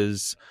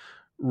is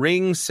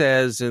Ring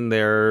says in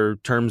their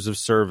terms of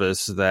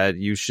service that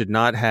you should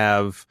not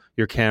have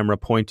your camera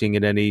pointing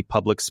at any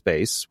public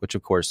space, which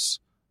of course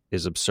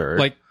is absurd.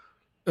 Like,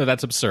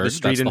 that's absurd. The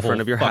street that's in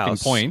front of your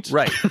house. Point.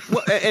 Right.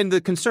 Well, and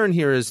the concern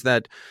here is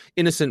that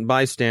innocent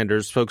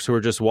bystanders, folks who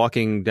are just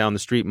walking down the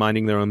street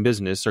minding their own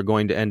business, are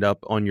going to end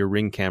up on your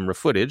Ring camera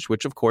footage,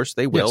 which of course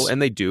they will,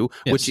 and they do,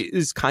 which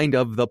is kind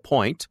of the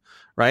point,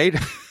 right?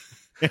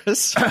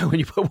 Yes. When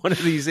you put one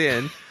of these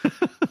in.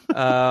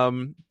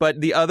 But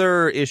the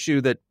other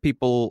issue that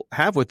people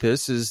have with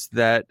this is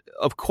that,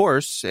 of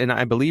course, and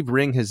I believe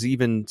Ring has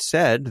even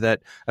said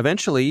that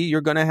eventually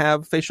you're going to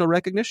have facial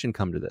recognition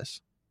come to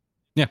this.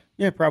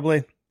 Yeah,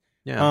 probably.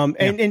 Yeah.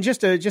 And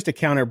just to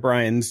counter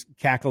Brian's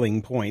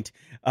cackling point,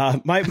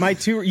 my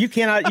two you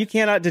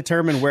cannot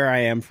determine where I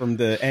am from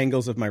the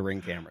angles of my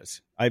Ring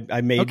cameras.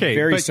 I made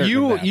very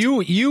certain of that.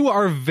 You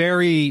are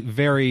very,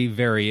 very,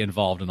 very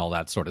involved in all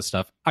that sort of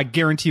stuff. I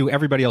guarantee you,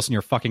 everybody else in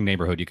your fucking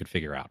neighborhood you could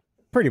figure out.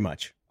 Pretty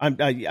much. Of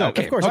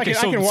course. Okay,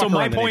 I can walk so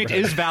my around the point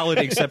neighborhood. is valid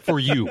except for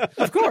you.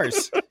 Of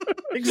course.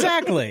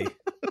 Exactly.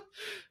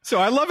 So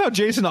I love how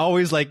Jason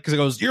always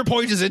goes, your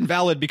point is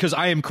invalid because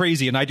I am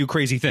crazy and I do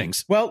crazy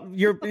things. Well,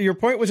 your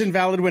point was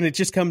invalid when it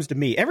just comes to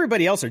me.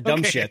 Everybody else are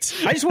dumb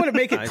shits. I just want to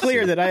make it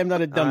clear that I am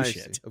not a dumb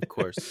shit. Of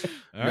course.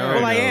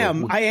 I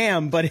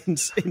am, but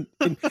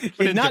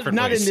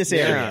not in this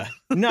area.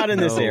 Not in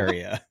this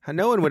area.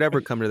 No one would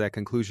ever come to that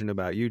conclusion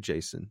about you,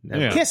 Jason.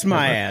 Yeah. Kiss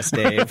my ass,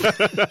 Dave.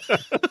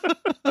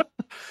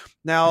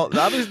 Now,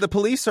 obviously, the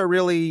police are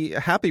really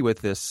happy with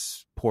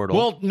this portal.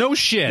 Well, no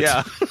shit.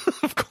 Yeah.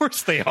 Of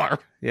course they are.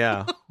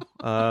 Yeah.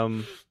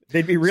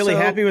 They'd be really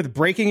happy with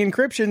breaking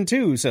encryption,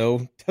 too, so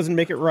it doesn't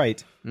make it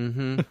right.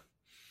 Mm-hmm.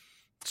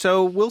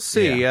 So we'll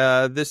see.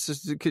 This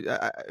is,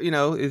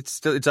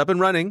 it's up and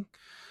running.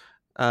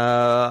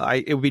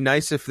 It would be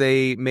nice if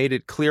they made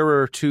it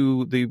clearer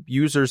to the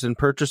users and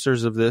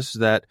purchasers of this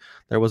that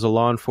there was a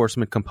law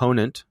enforcement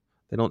component.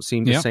 They don't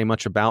seem to say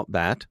much about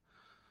that.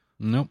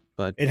 Nope.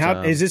 But and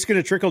how is this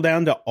going to trickle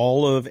down to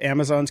all of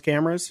Amazon's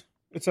cameras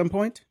at some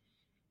point?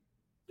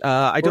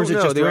 I don't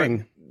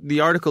know.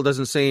 The article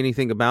doesn't say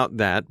anything about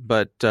that,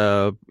 but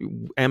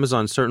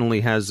Amazon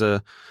certainly has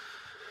an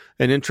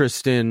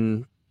interest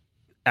in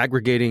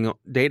aggregating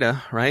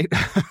data, right?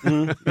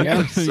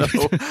 Yeah, so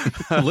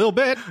a little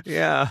bit.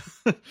 Yeah.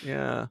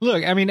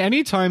 Look, I mean,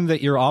 anytime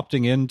that you're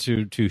opting in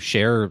to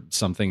share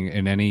something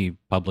in any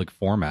public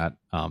format,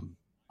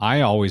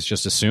 I always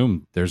just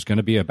assume there's going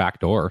to be a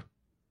backdoor.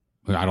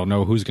 I don't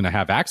know who's going to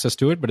have access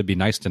to it, but it'd be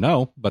nice to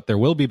know. But there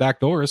will be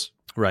backdoors,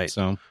 right?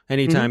 So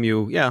anytime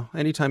you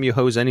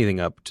hose anything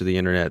up to the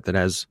internet that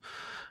has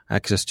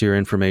access to your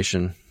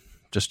information,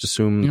 just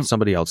assume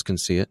somebody else can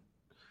see it.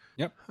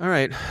 Yep. All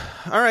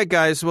right,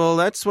 guys. Well,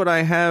 that's what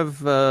I have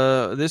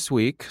this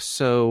week.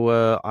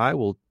 So I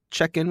will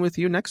check in with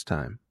you next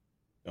time.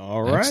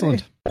 All right.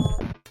 Excellent.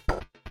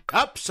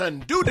 Ups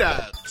and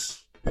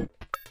doodads.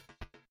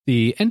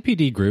 The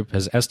NPD Group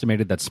has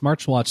estimated that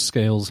smartwatch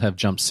sales have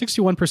jumped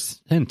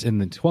 61% in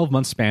the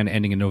 12-month span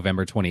ending in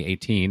November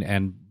 2018,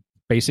 and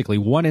basically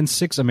 1 in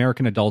 6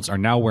 American adults are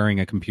now wearing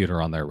a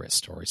computer on their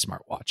wrist or a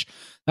smartwatch.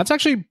 That's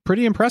actually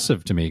pretty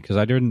impressive to me because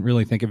I didn't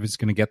really think it was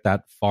going to get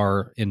that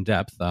far in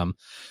depth.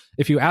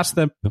 If you ask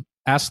the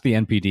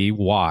NPD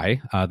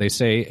why, they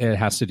say it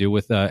has to do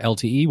with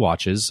LTE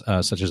watches,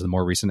 such as the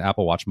more recent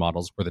Apple Watch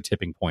models, were the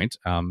tipping point.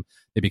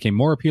 They became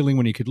more appealing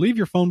when you could leave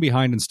your phone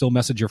behind and still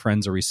message your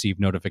friends or receive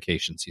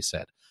notifications, he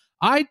said.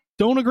 I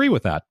don't agree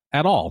with that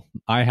at all.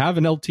 I have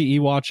an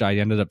LTE watch. I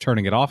ended up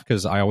turning it off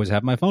because I always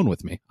have my phone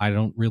with me. I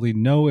don't really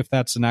know if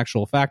that's an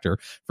actual factor.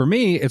 For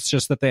me, it's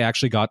just that they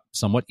actually got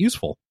somewhat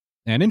useful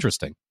and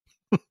interesting.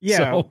 Yeah.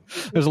 So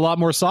there's a lot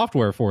more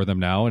software for them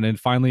now, and it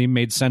finally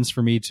made sense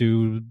for me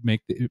to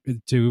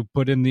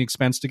put in the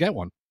expense to get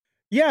one.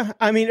 Yeah,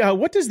 I mean,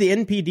 what does the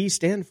NPD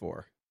stand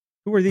for?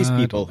 Who are these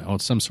people? I don't know.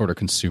 It's some sort of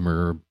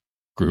consumer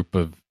group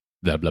of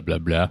blah blah blah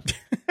blah.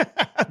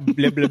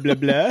 Blah blah blah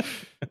blah.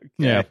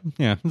 Okay.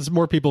 Yeah. There's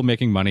more people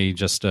making money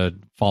just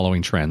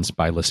following trends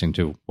by listening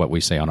to what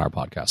we say on our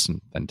podcast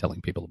and then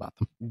telling people about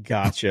them.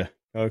 Gotcha.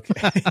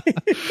 Okay.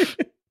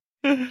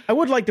 I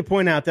would like to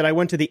point out that I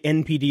went to the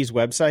NPD's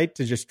website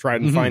to just try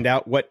and find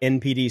out what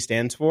NPD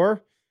stands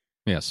for.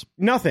 Yes.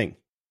 Nothing.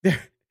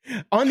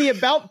 On the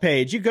About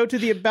page, you go to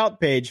the About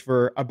page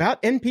for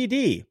About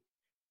NPD.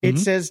 It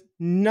says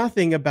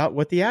nothing about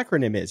what the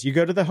acronym is. You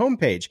go to the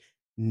homepage,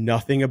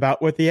 nothing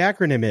about what the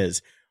acronym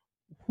is.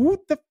 Why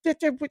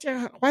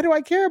do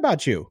I care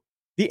about you?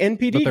 The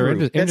NPD but they're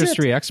group.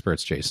 Industry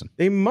experts, Jason.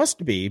 They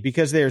must be,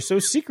 because they are so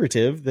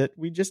secretive that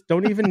we just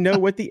don't even know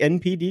what the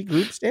NPD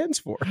group stands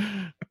for.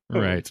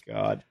 Right. Oh,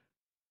 God.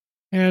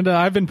 And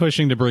I've been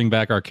pushing to bring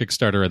back our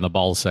Kickstarter and the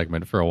Balls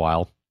segment for a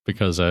while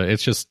because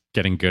it's just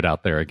getting good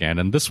out there again.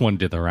 And this one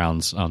did the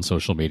rounds on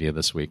social media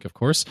this week, of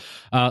course.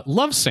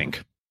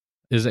 LoveSync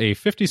is a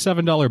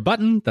 $57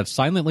 button that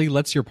silently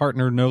lets your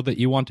partner know that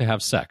you want to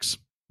have sex.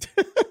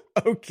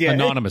 Okay.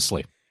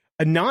 Anonymously.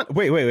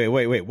 Wait.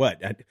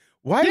 What?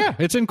 Why? Yeah,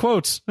 it's in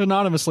quotes.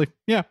 Anonymously.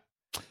 Yeah.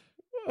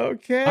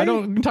 Okay. I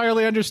don't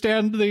entirely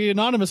understand the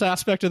anonymous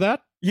aspect of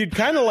that. You'd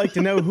kind of like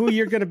to know who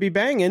you're going to be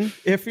banging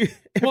if you...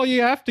 Well,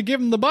 you have to give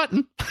them the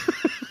button.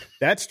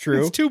 That's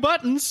true. It's 2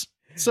 buttons,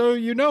 so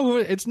you know who.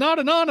 It's not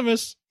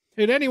anonymous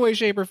in any way,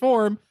 shape, or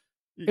form.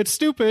 It's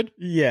stupid.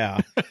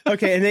 Yeah.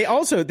 Okay, and they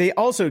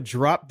also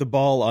dropped the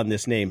ball on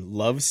this name,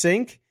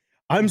 LoveSync.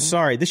 I'm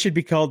sorry, this should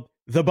be called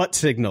the butt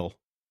signal.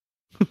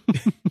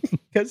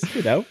 Because,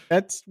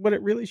 that's what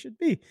it really should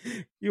be.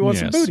 You want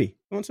some booty.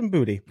 You want some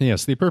booty.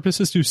 Yes, the purpose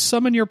is to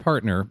summon your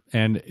partner,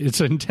 and it's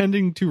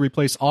intending to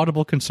replace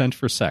audible consent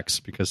for sex,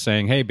 because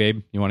saying, hey,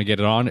 babe, you want to get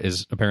it on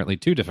is apparently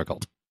too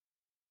difficult.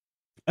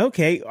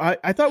 Okay,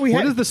 I thought we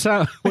had...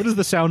 What is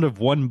the sound of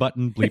one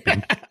button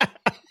bleeping?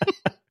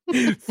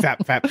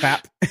 Fap, fap,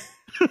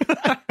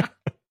 fap.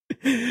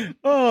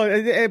 Oh,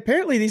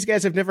 apparently these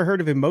guys have never heard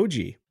of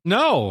emoji.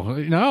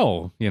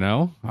 No.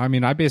 I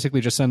mean, I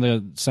basically just send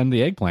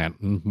the eggplant,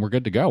 and we're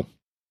good to go.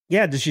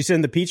 Yeah, does she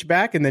send the peach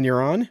back, and then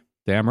you're on?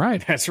 Damn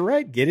right. That's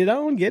right. Get it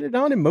on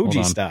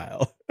emoji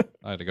style.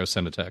 I had to go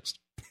send a text.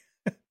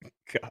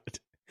 God.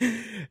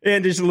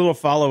 And just a little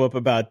follow-up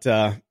about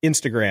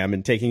Instagram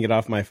and taking it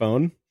off my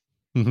phone.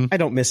 I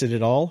don't miss it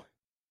at all.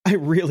 I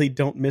really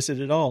don't miss it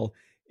at all.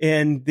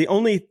 And the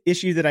only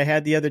issue that I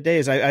had the other day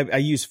is I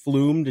use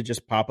Flume to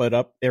just pop it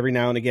up every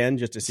now and again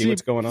just to see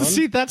what's going on.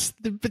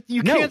 But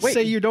you can't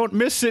say you don't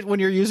miss it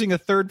when you're using a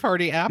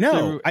third-party app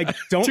I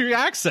don't, to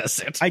access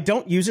it. I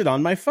don't use it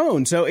on my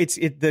phone. So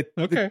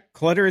the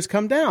clutter has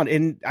come down.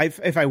 And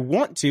if I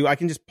want to, I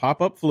can just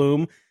pop up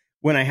Flume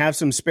when I have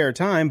some spare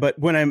time, but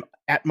when I'm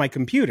at my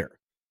computer.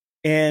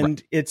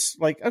 And it's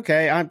like,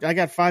 okay, I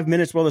got 5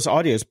 minutes while this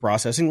audio is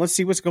processing. Let's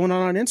see what's going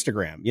on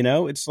Instagram.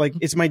 It's like,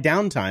 it's my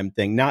downtime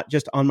thing, not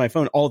just on my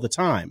phone all the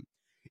time.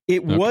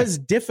 It was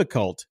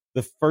difficult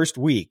the first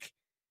week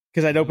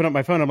because I'd open up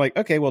my phone. I'm like,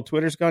 okay, well,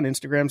 Twitter's gone,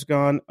 Instagram's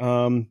gone,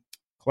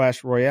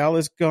 Clash Royale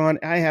is gone.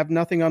 I have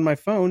nothing on my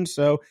phone.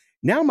 So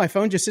now my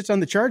phone just sits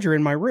on the charger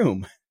in my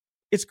room.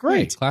 It's great.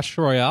 Wait, Clash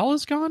Royale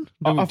is gone?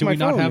 Do we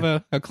not phone.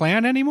 have a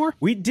clan anymore?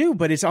 We do,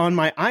 but it's on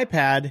my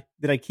iPad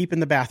that I keep in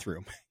the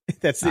bathroom.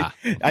 That's it.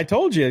 I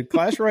told you,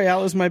 Clash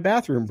Royale is my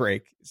bathroom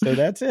break. So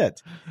that's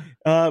it.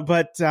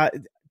 But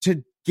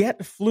to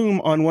get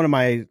Flume on one of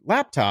my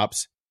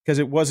laptops, because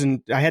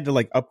I had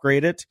to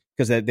upgrade it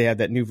because they had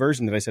that new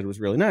version that I said was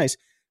really nice,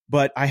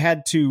 but I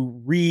had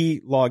to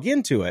re-log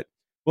into it.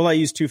 Well, I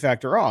use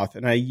two-factor auth,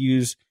 and I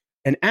use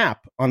an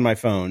app on my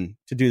phone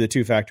to do the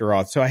two-factor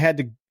auth. So I had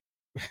to,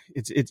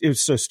 it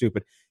was so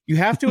stupid. You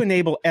have to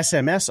enable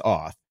SMS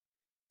auth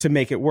to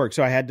make it work.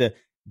 So I had to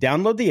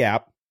download the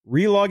app,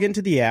 re-log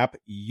into the app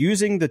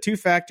using the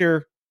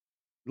two-factor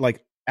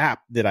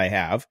app that I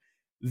have.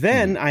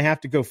 Then I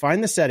have to go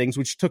find the settings,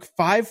 which took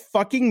 5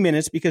 fucking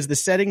minutes because the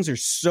settings are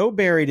so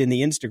buried in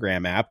the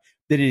Instagram app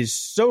that it is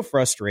so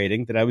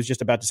frustrating that I was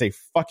just about to say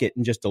fuck it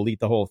and just delete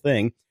the whole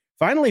thing.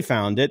 Finally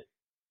found it,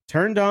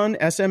 turned on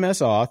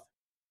SMS auth,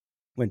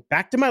 went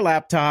back to my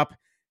laptop,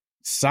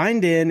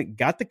 signed in,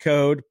 got the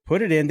code,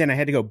 put it in. Then I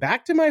had to go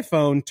back to my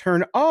phone,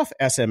 turn off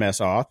SMS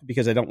auth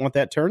because I don't want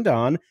that turned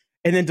on,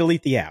 and then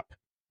delete the app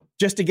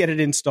just to get it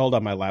installed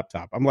on my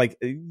laptop. I'm like,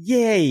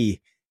 yay,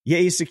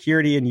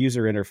 security and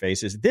user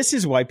interfaces. This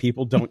is why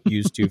people don't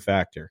use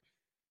two-factor.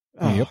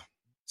 Yep.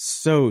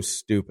 So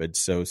stupid.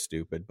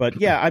 But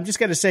yeah, I'm just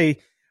going to say,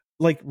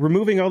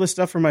 removing all this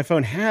stuff from my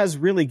phone has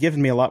really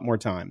given me a lot more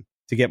time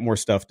to get more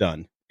stuff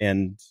done.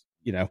 And,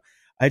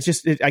 I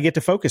get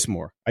to focus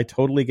more. I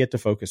totally get to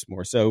focus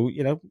more. So,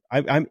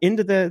 I'm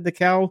into the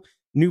Cal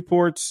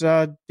Newport's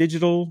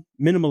digital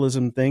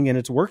minimalism thing, and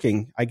it's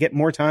working. I get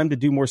more time to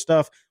do more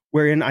stuff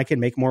wherein I can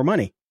make more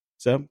money.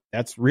 So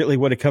that's really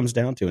what it comes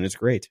down to, and it's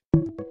great.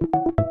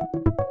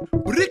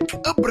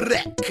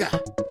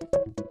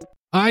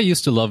 I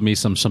used to love me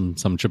some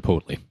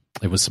Chipotle.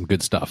 It was some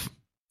good stuff.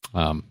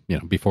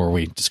 Before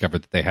we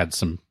discovered that they had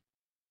some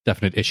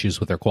definite issues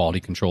with their quality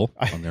control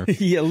on their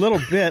yeah, a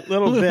little bit.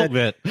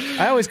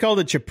 I always called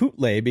it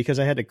Chipotle because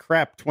I had to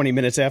crap 20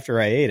 minutes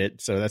after I ate it,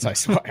 so that's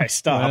why I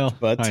stopped. Well,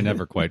 but I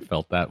never quite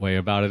felt that way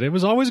about it. It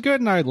was always good,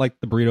 and I liked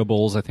the burrito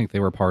bowls. I think they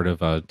were part of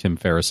Tim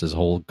Ferriss's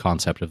whole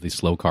concept of the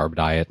slow carb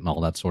diet and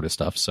all that sort of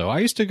stuff. So I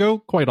used to go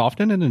quite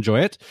often and enjoy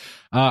it.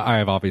 I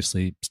have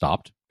obviously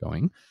stopped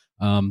going,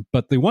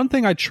 but the one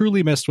thing I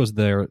truly missed was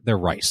their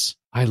rice.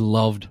 I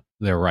loved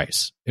their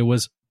rice. It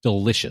was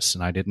delicious,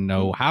 and I didn't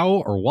know how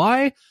or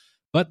why,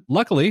 but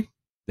luckily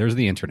there's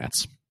the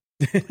internets.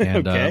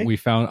 And okay.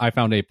 I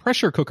found a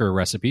pressure cooker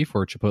recipe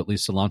for Chipotle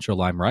cilantro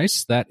lime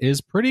rice that is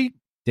pretty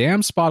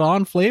damn spot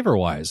on flavor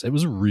wise. It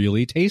was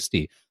really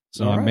tasty.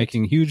 So I'm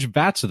making huge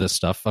vats of this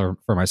stuff for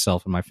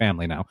myself and my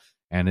family now,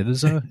 and it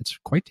is it's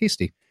quite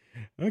tasty.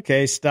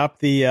 Okay, stop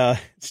the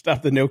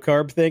no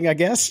carb thing, I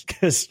guess,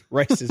 because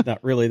rice is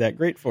not really that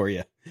great for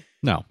you.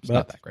 No, it's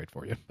not that great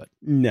for you, but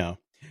no.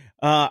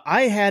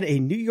 I had a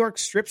New York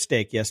strip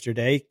steak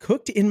yesterday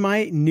cooked in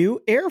my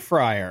new air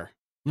fryer.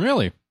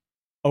 Really?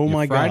 Oh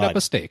my God. Fried up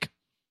a steak.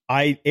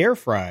 I air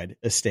fried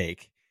a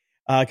steak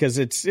because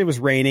it was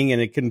raining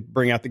and it couldn't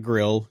bring out the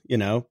grill,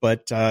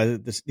 but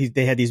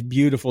they had these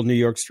beautiful New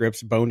York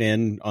strips bone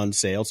in on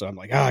sale. So I'm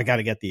like, I got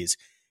to get these.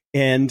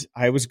 And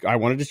I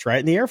wanted to try it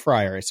in the air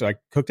fryer. So I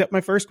cooked up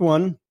my first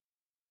one.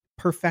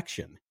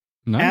 Perfection.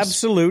 Nice.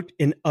 Absolute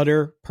and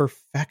utter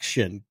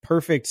perfection.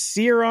 Perfect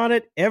sear on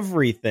it.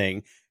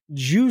 Everything.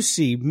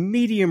 Juicy,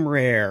 medium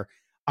rare.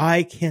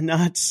 I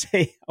cannot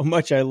say how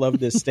much I love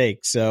this steak.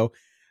 So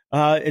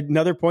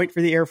another point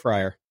for the air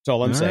fryer. That's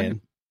all I'm saying.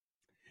 Right.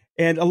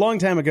 And a long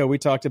time ago, we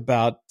talked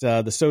about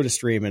the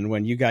SodaStream and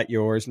when you got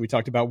yours, and we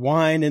talked about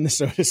wine in the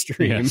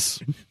SodaStream.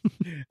 Yes.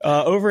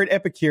 Over at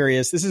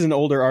Epicurious, this is an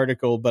older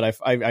article, but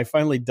I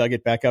finally dug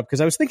it back up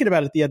because I was thinking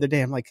about it the other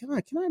day. I'm like, can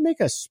I make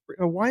a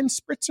wine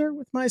spritzer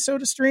with my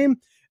SodaStream?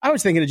 I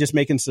was thinking of just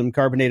making some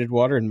carbonated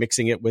water and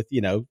mixing it with,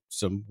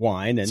 some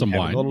wine and some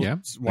a little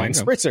wine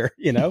spritzer,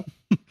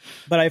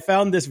 But I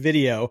found this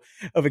video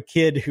of a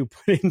kid who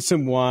put in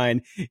some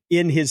wine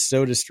in his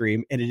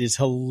SodaStream, and it is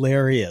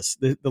hilarious.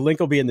 The link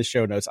will be in the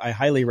show notes. I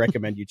highly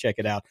recommend you check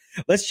it out.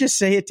 Let's just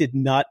say it did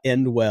not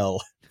end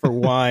well for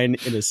wine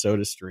in a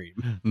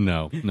SodaStream.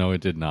 No,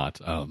 it did not.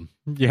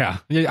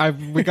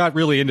 We got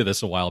really into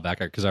this a while back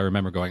because I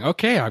remember going,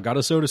 okay, I've got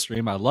a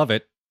SodaStream. I love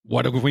it.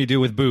 What do we do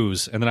with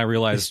booze? And then I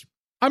realized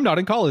I'm not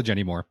in college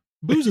anymore.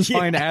 Booze is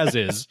fine as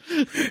is.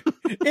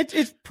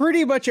 It's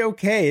pretty much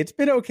okay. It's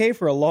been okay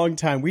for a long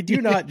time. We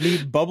do not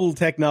need bubble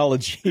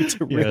technology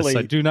to really. Yes,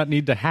 I do not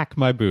need to hack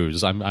my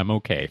booze. I'm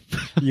okay.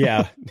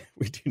 Yeah,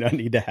 we do not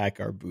need to hack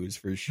our booze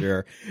for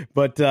sure.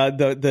 But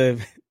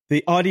the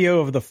audio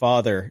of the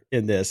father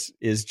in this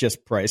is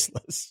just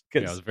priceless.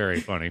 Yeah, it was very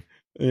funny.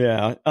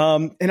 Yeah.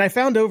 And I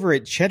found over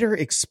at Cheddar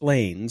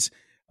Explains,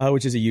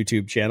 which is a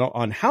YouTube channel,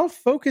 on how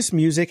focus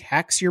music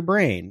hacks your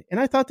brain. And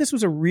I thought this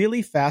was a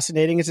really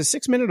fascinating, it's a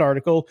 6-minute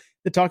article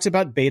that talks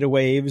about beta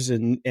waves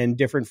and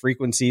different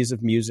frequencies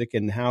of music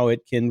and how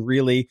it can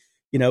really,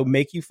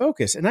 make you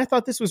focus. And I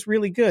thought this was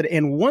really good.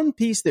 And one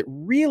piece that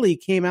really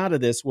came out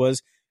of this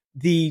was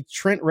the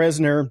Trent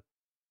Reznor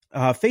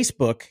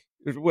Facebook.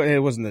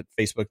 It wasn't the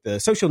Facebook, the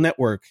Social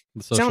Network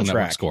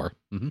soundtrack score.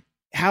 Mm-hmm.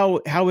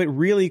 How it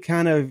really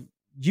kind of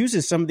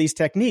uses some of these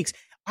techniques.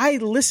 I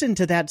listen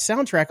to that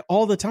soundtrack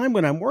all the time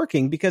when I'm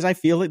working because I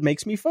feel it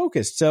makes me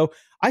focused. So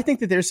I think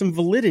that there's some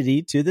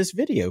validity to this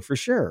video for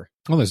sure.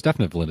 Well, there's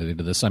definite validity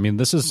to this. I mean,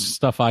 this is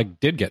stuff I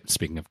did get,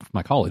 speaking of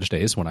my college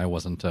days, when I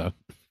wasn't,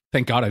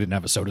 thank God I didn't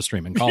have a soda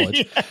stream in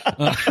college.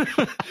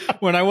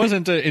 When I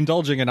wasn't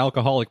indulging in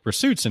alcoholic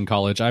pursuits in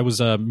college, I was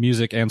a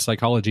music and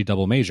psychology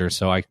double major.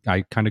 So I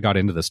kind of got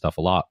into this stuff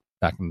a lot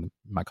back in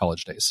my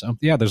college days. So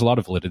yeah, there's a lot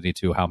of validity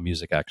to how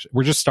music actually,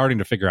 we're just starting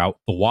to figure out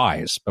the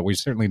whys, but we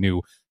certainly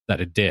knew that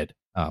it did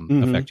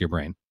affect your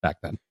brain back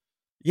then.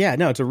 Yeah,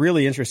 no, it's a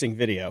really interesting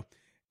video.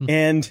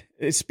 And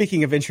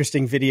speaking of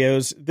interesting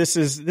videos, this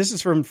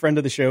is from a friend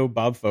of the show,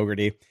 Bob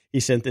Fogarty. He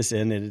sent this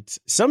in, and it's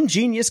some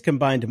genius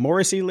combined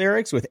Morrissey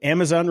lyrics with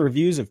Amazon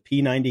reviews of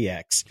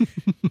P90X.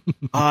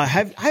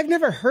 I've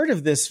never heard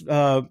of this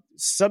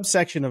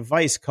subsection of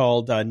Vice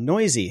called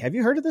Noisy. Have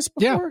you heard of this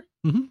before?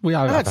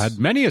 Yeah, I've had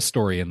many a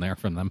story in there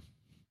from them.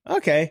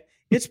 Okay,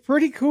 it's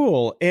pretty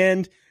cool.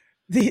 And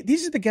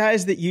these are the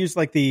guys that use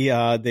like the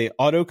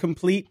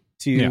autocomplete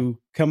to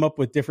come up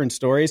with different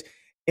stories.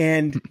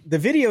 And the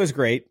video is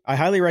great. I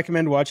highly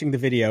recommend watching the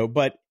video.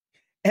 But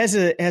as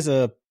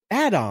a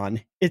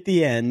add-on at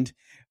the end,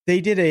 they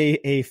did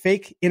a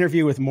fake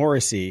interview with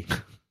Morrissey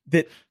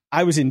that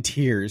I was in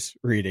tears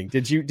reading.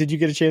 Did you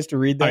get a chance to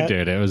read that? I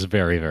did. It was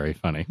very, very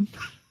funny.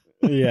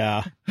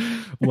 Yeah.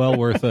 well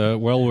worth a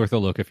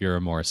look if you're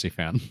a Morrissey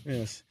fan.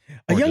 Yes.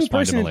 Or a young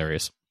person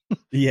hilarious.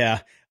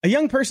 Yeah. A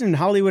young person in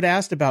Hollywood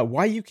asked about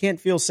why you can't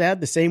feel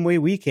sad the same way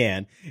we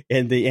can.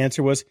 And the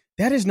answer was,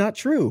 that is not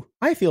true.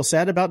 I feel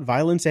sad about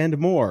violence and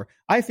more.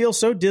 I feel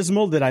so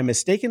dismal that I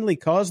mistakenly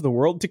caused the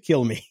world to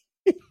kill me.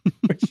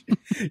 Which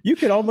you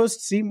could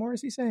almost see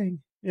Morrissey saying.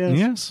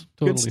 Yes,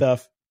 totally. Good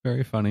stuff.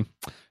 Very funny.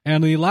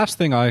 And the last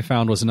thing I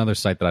found was another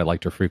site that I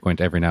like to frequent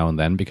every now and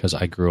then because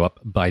I grew up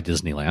by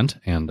Disneyland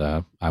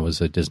and I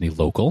was a Disney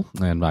local.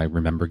 And I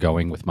remember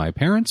going with my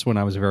parents when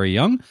I was very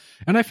young.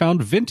 And I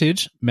found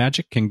vintage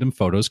Magic Kingdom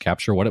photos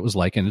capture what it was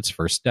like in its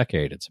first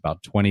decade. It's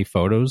about 20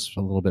 photos,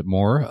 a little bit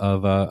more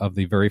of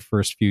the very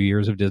first few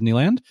years of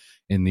Disneyland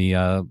in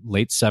the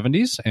late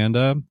 70s.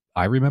 And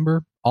I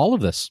remember all of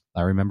this.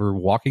 I remember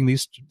walking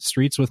these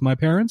streets with my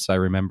parents. I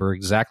remember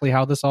exactly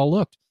how this all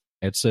looked.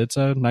 It's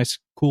a nice,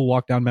 cool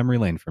walk down memory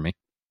lane for me.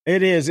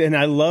 It is, and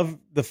I love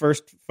the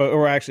first photo,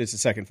 or actually it's the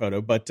second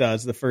photo, but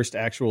it's the first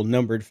actual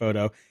numbered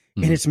photo,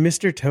 and it's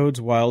Mr.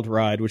 Toad's Wild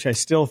Ride, which I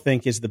still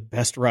think is the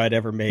best ride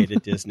ever made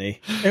at Disney.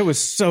 It was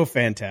so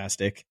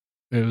fantastic.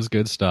 It was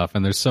good stuff,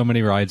 and there's so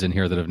many rides in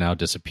here that have now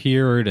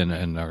disappeared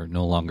and are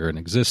no longer in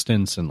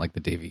existence, and like the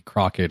Davy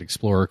Crockett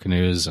Explorer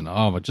canoes, and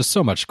just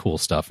so much cool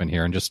stuff in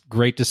here, and just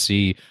great to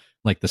see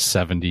like the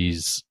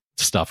 70s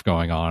stuff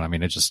going on. I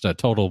mean, it's just a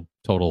total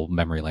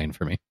memory lane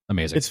for me.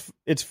 Amazing.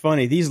 It's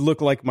funny. These look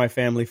like my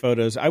family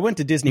photos. I went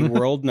to Disney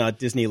World, not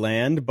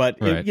Disneyland, but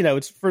right.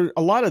 It's for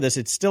a lot of this.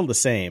 It's still the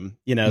same.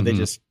 They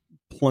just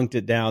plunked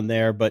it down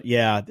there. But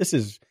yeah, this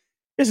is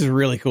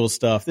really cool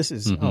stuff. This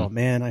is oh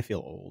man, I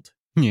feel old.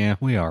 Yeah,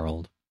 we are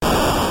old.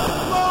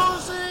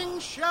 Closing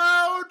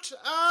shout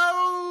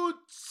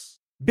outs.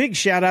 Big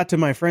shout out to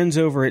my friends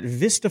over at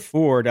Vista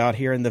Ford out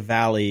here in the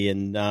Valley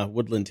in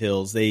Woodland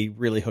Hills. They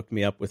really hooked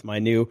me up with my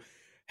new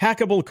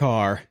hackable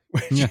car.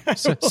 Yeah.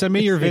 Send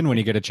me your VIN when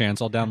you get a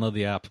chance. I'll download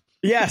the app.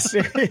 Yeah,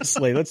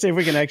 seriously. Let's see if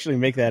we can actually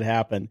make that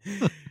happen.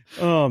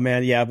 Oh,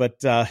 man. Yeah,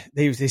 but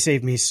they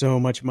saved me so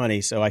much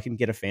money so I can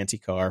get a fancy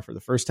car for the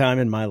first time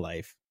in my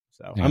life.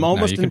 So yeah, I'm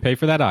almost. You can pay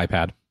for that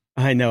iPad.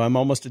 I know. I'm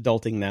almost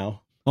adulting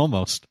now.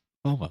 Almost.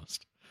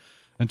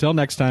 Until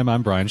next time,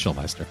 I'm Brian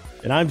Schulmeister.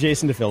 And I'm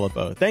Jason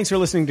DeFilippo. Thanks for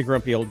listening to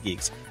Grumpy Old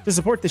Geeks. To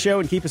support the show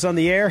and keep us on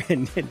the air,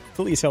 and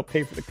please help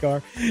pay for the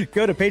car,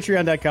 go to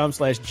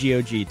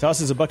patreon.com/GOG.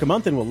 Toss us $1 a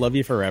month and we'll love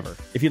you forever.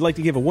 If you'd like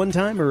to give a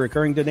one-time or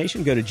recurring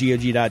donation, go to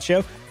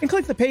GOG.show and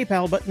click the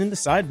PayPal button in the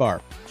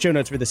sidebar. Show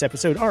notes for this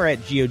episode are at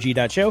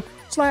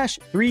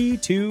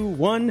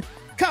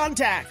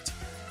GOG.show/321contact.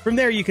 From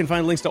there, you can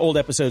find links to old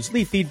episodes,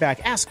 leave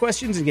feedback, ask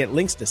questions, and get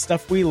links to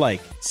stuff we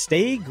like.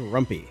 Stay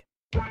grumpy.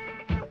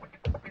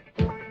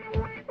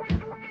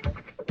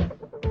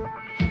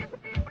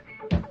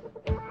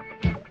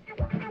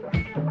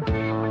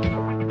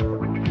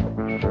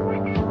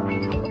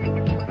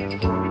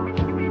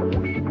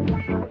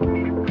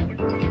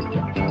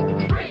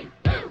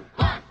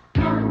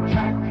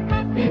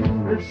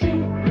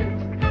 See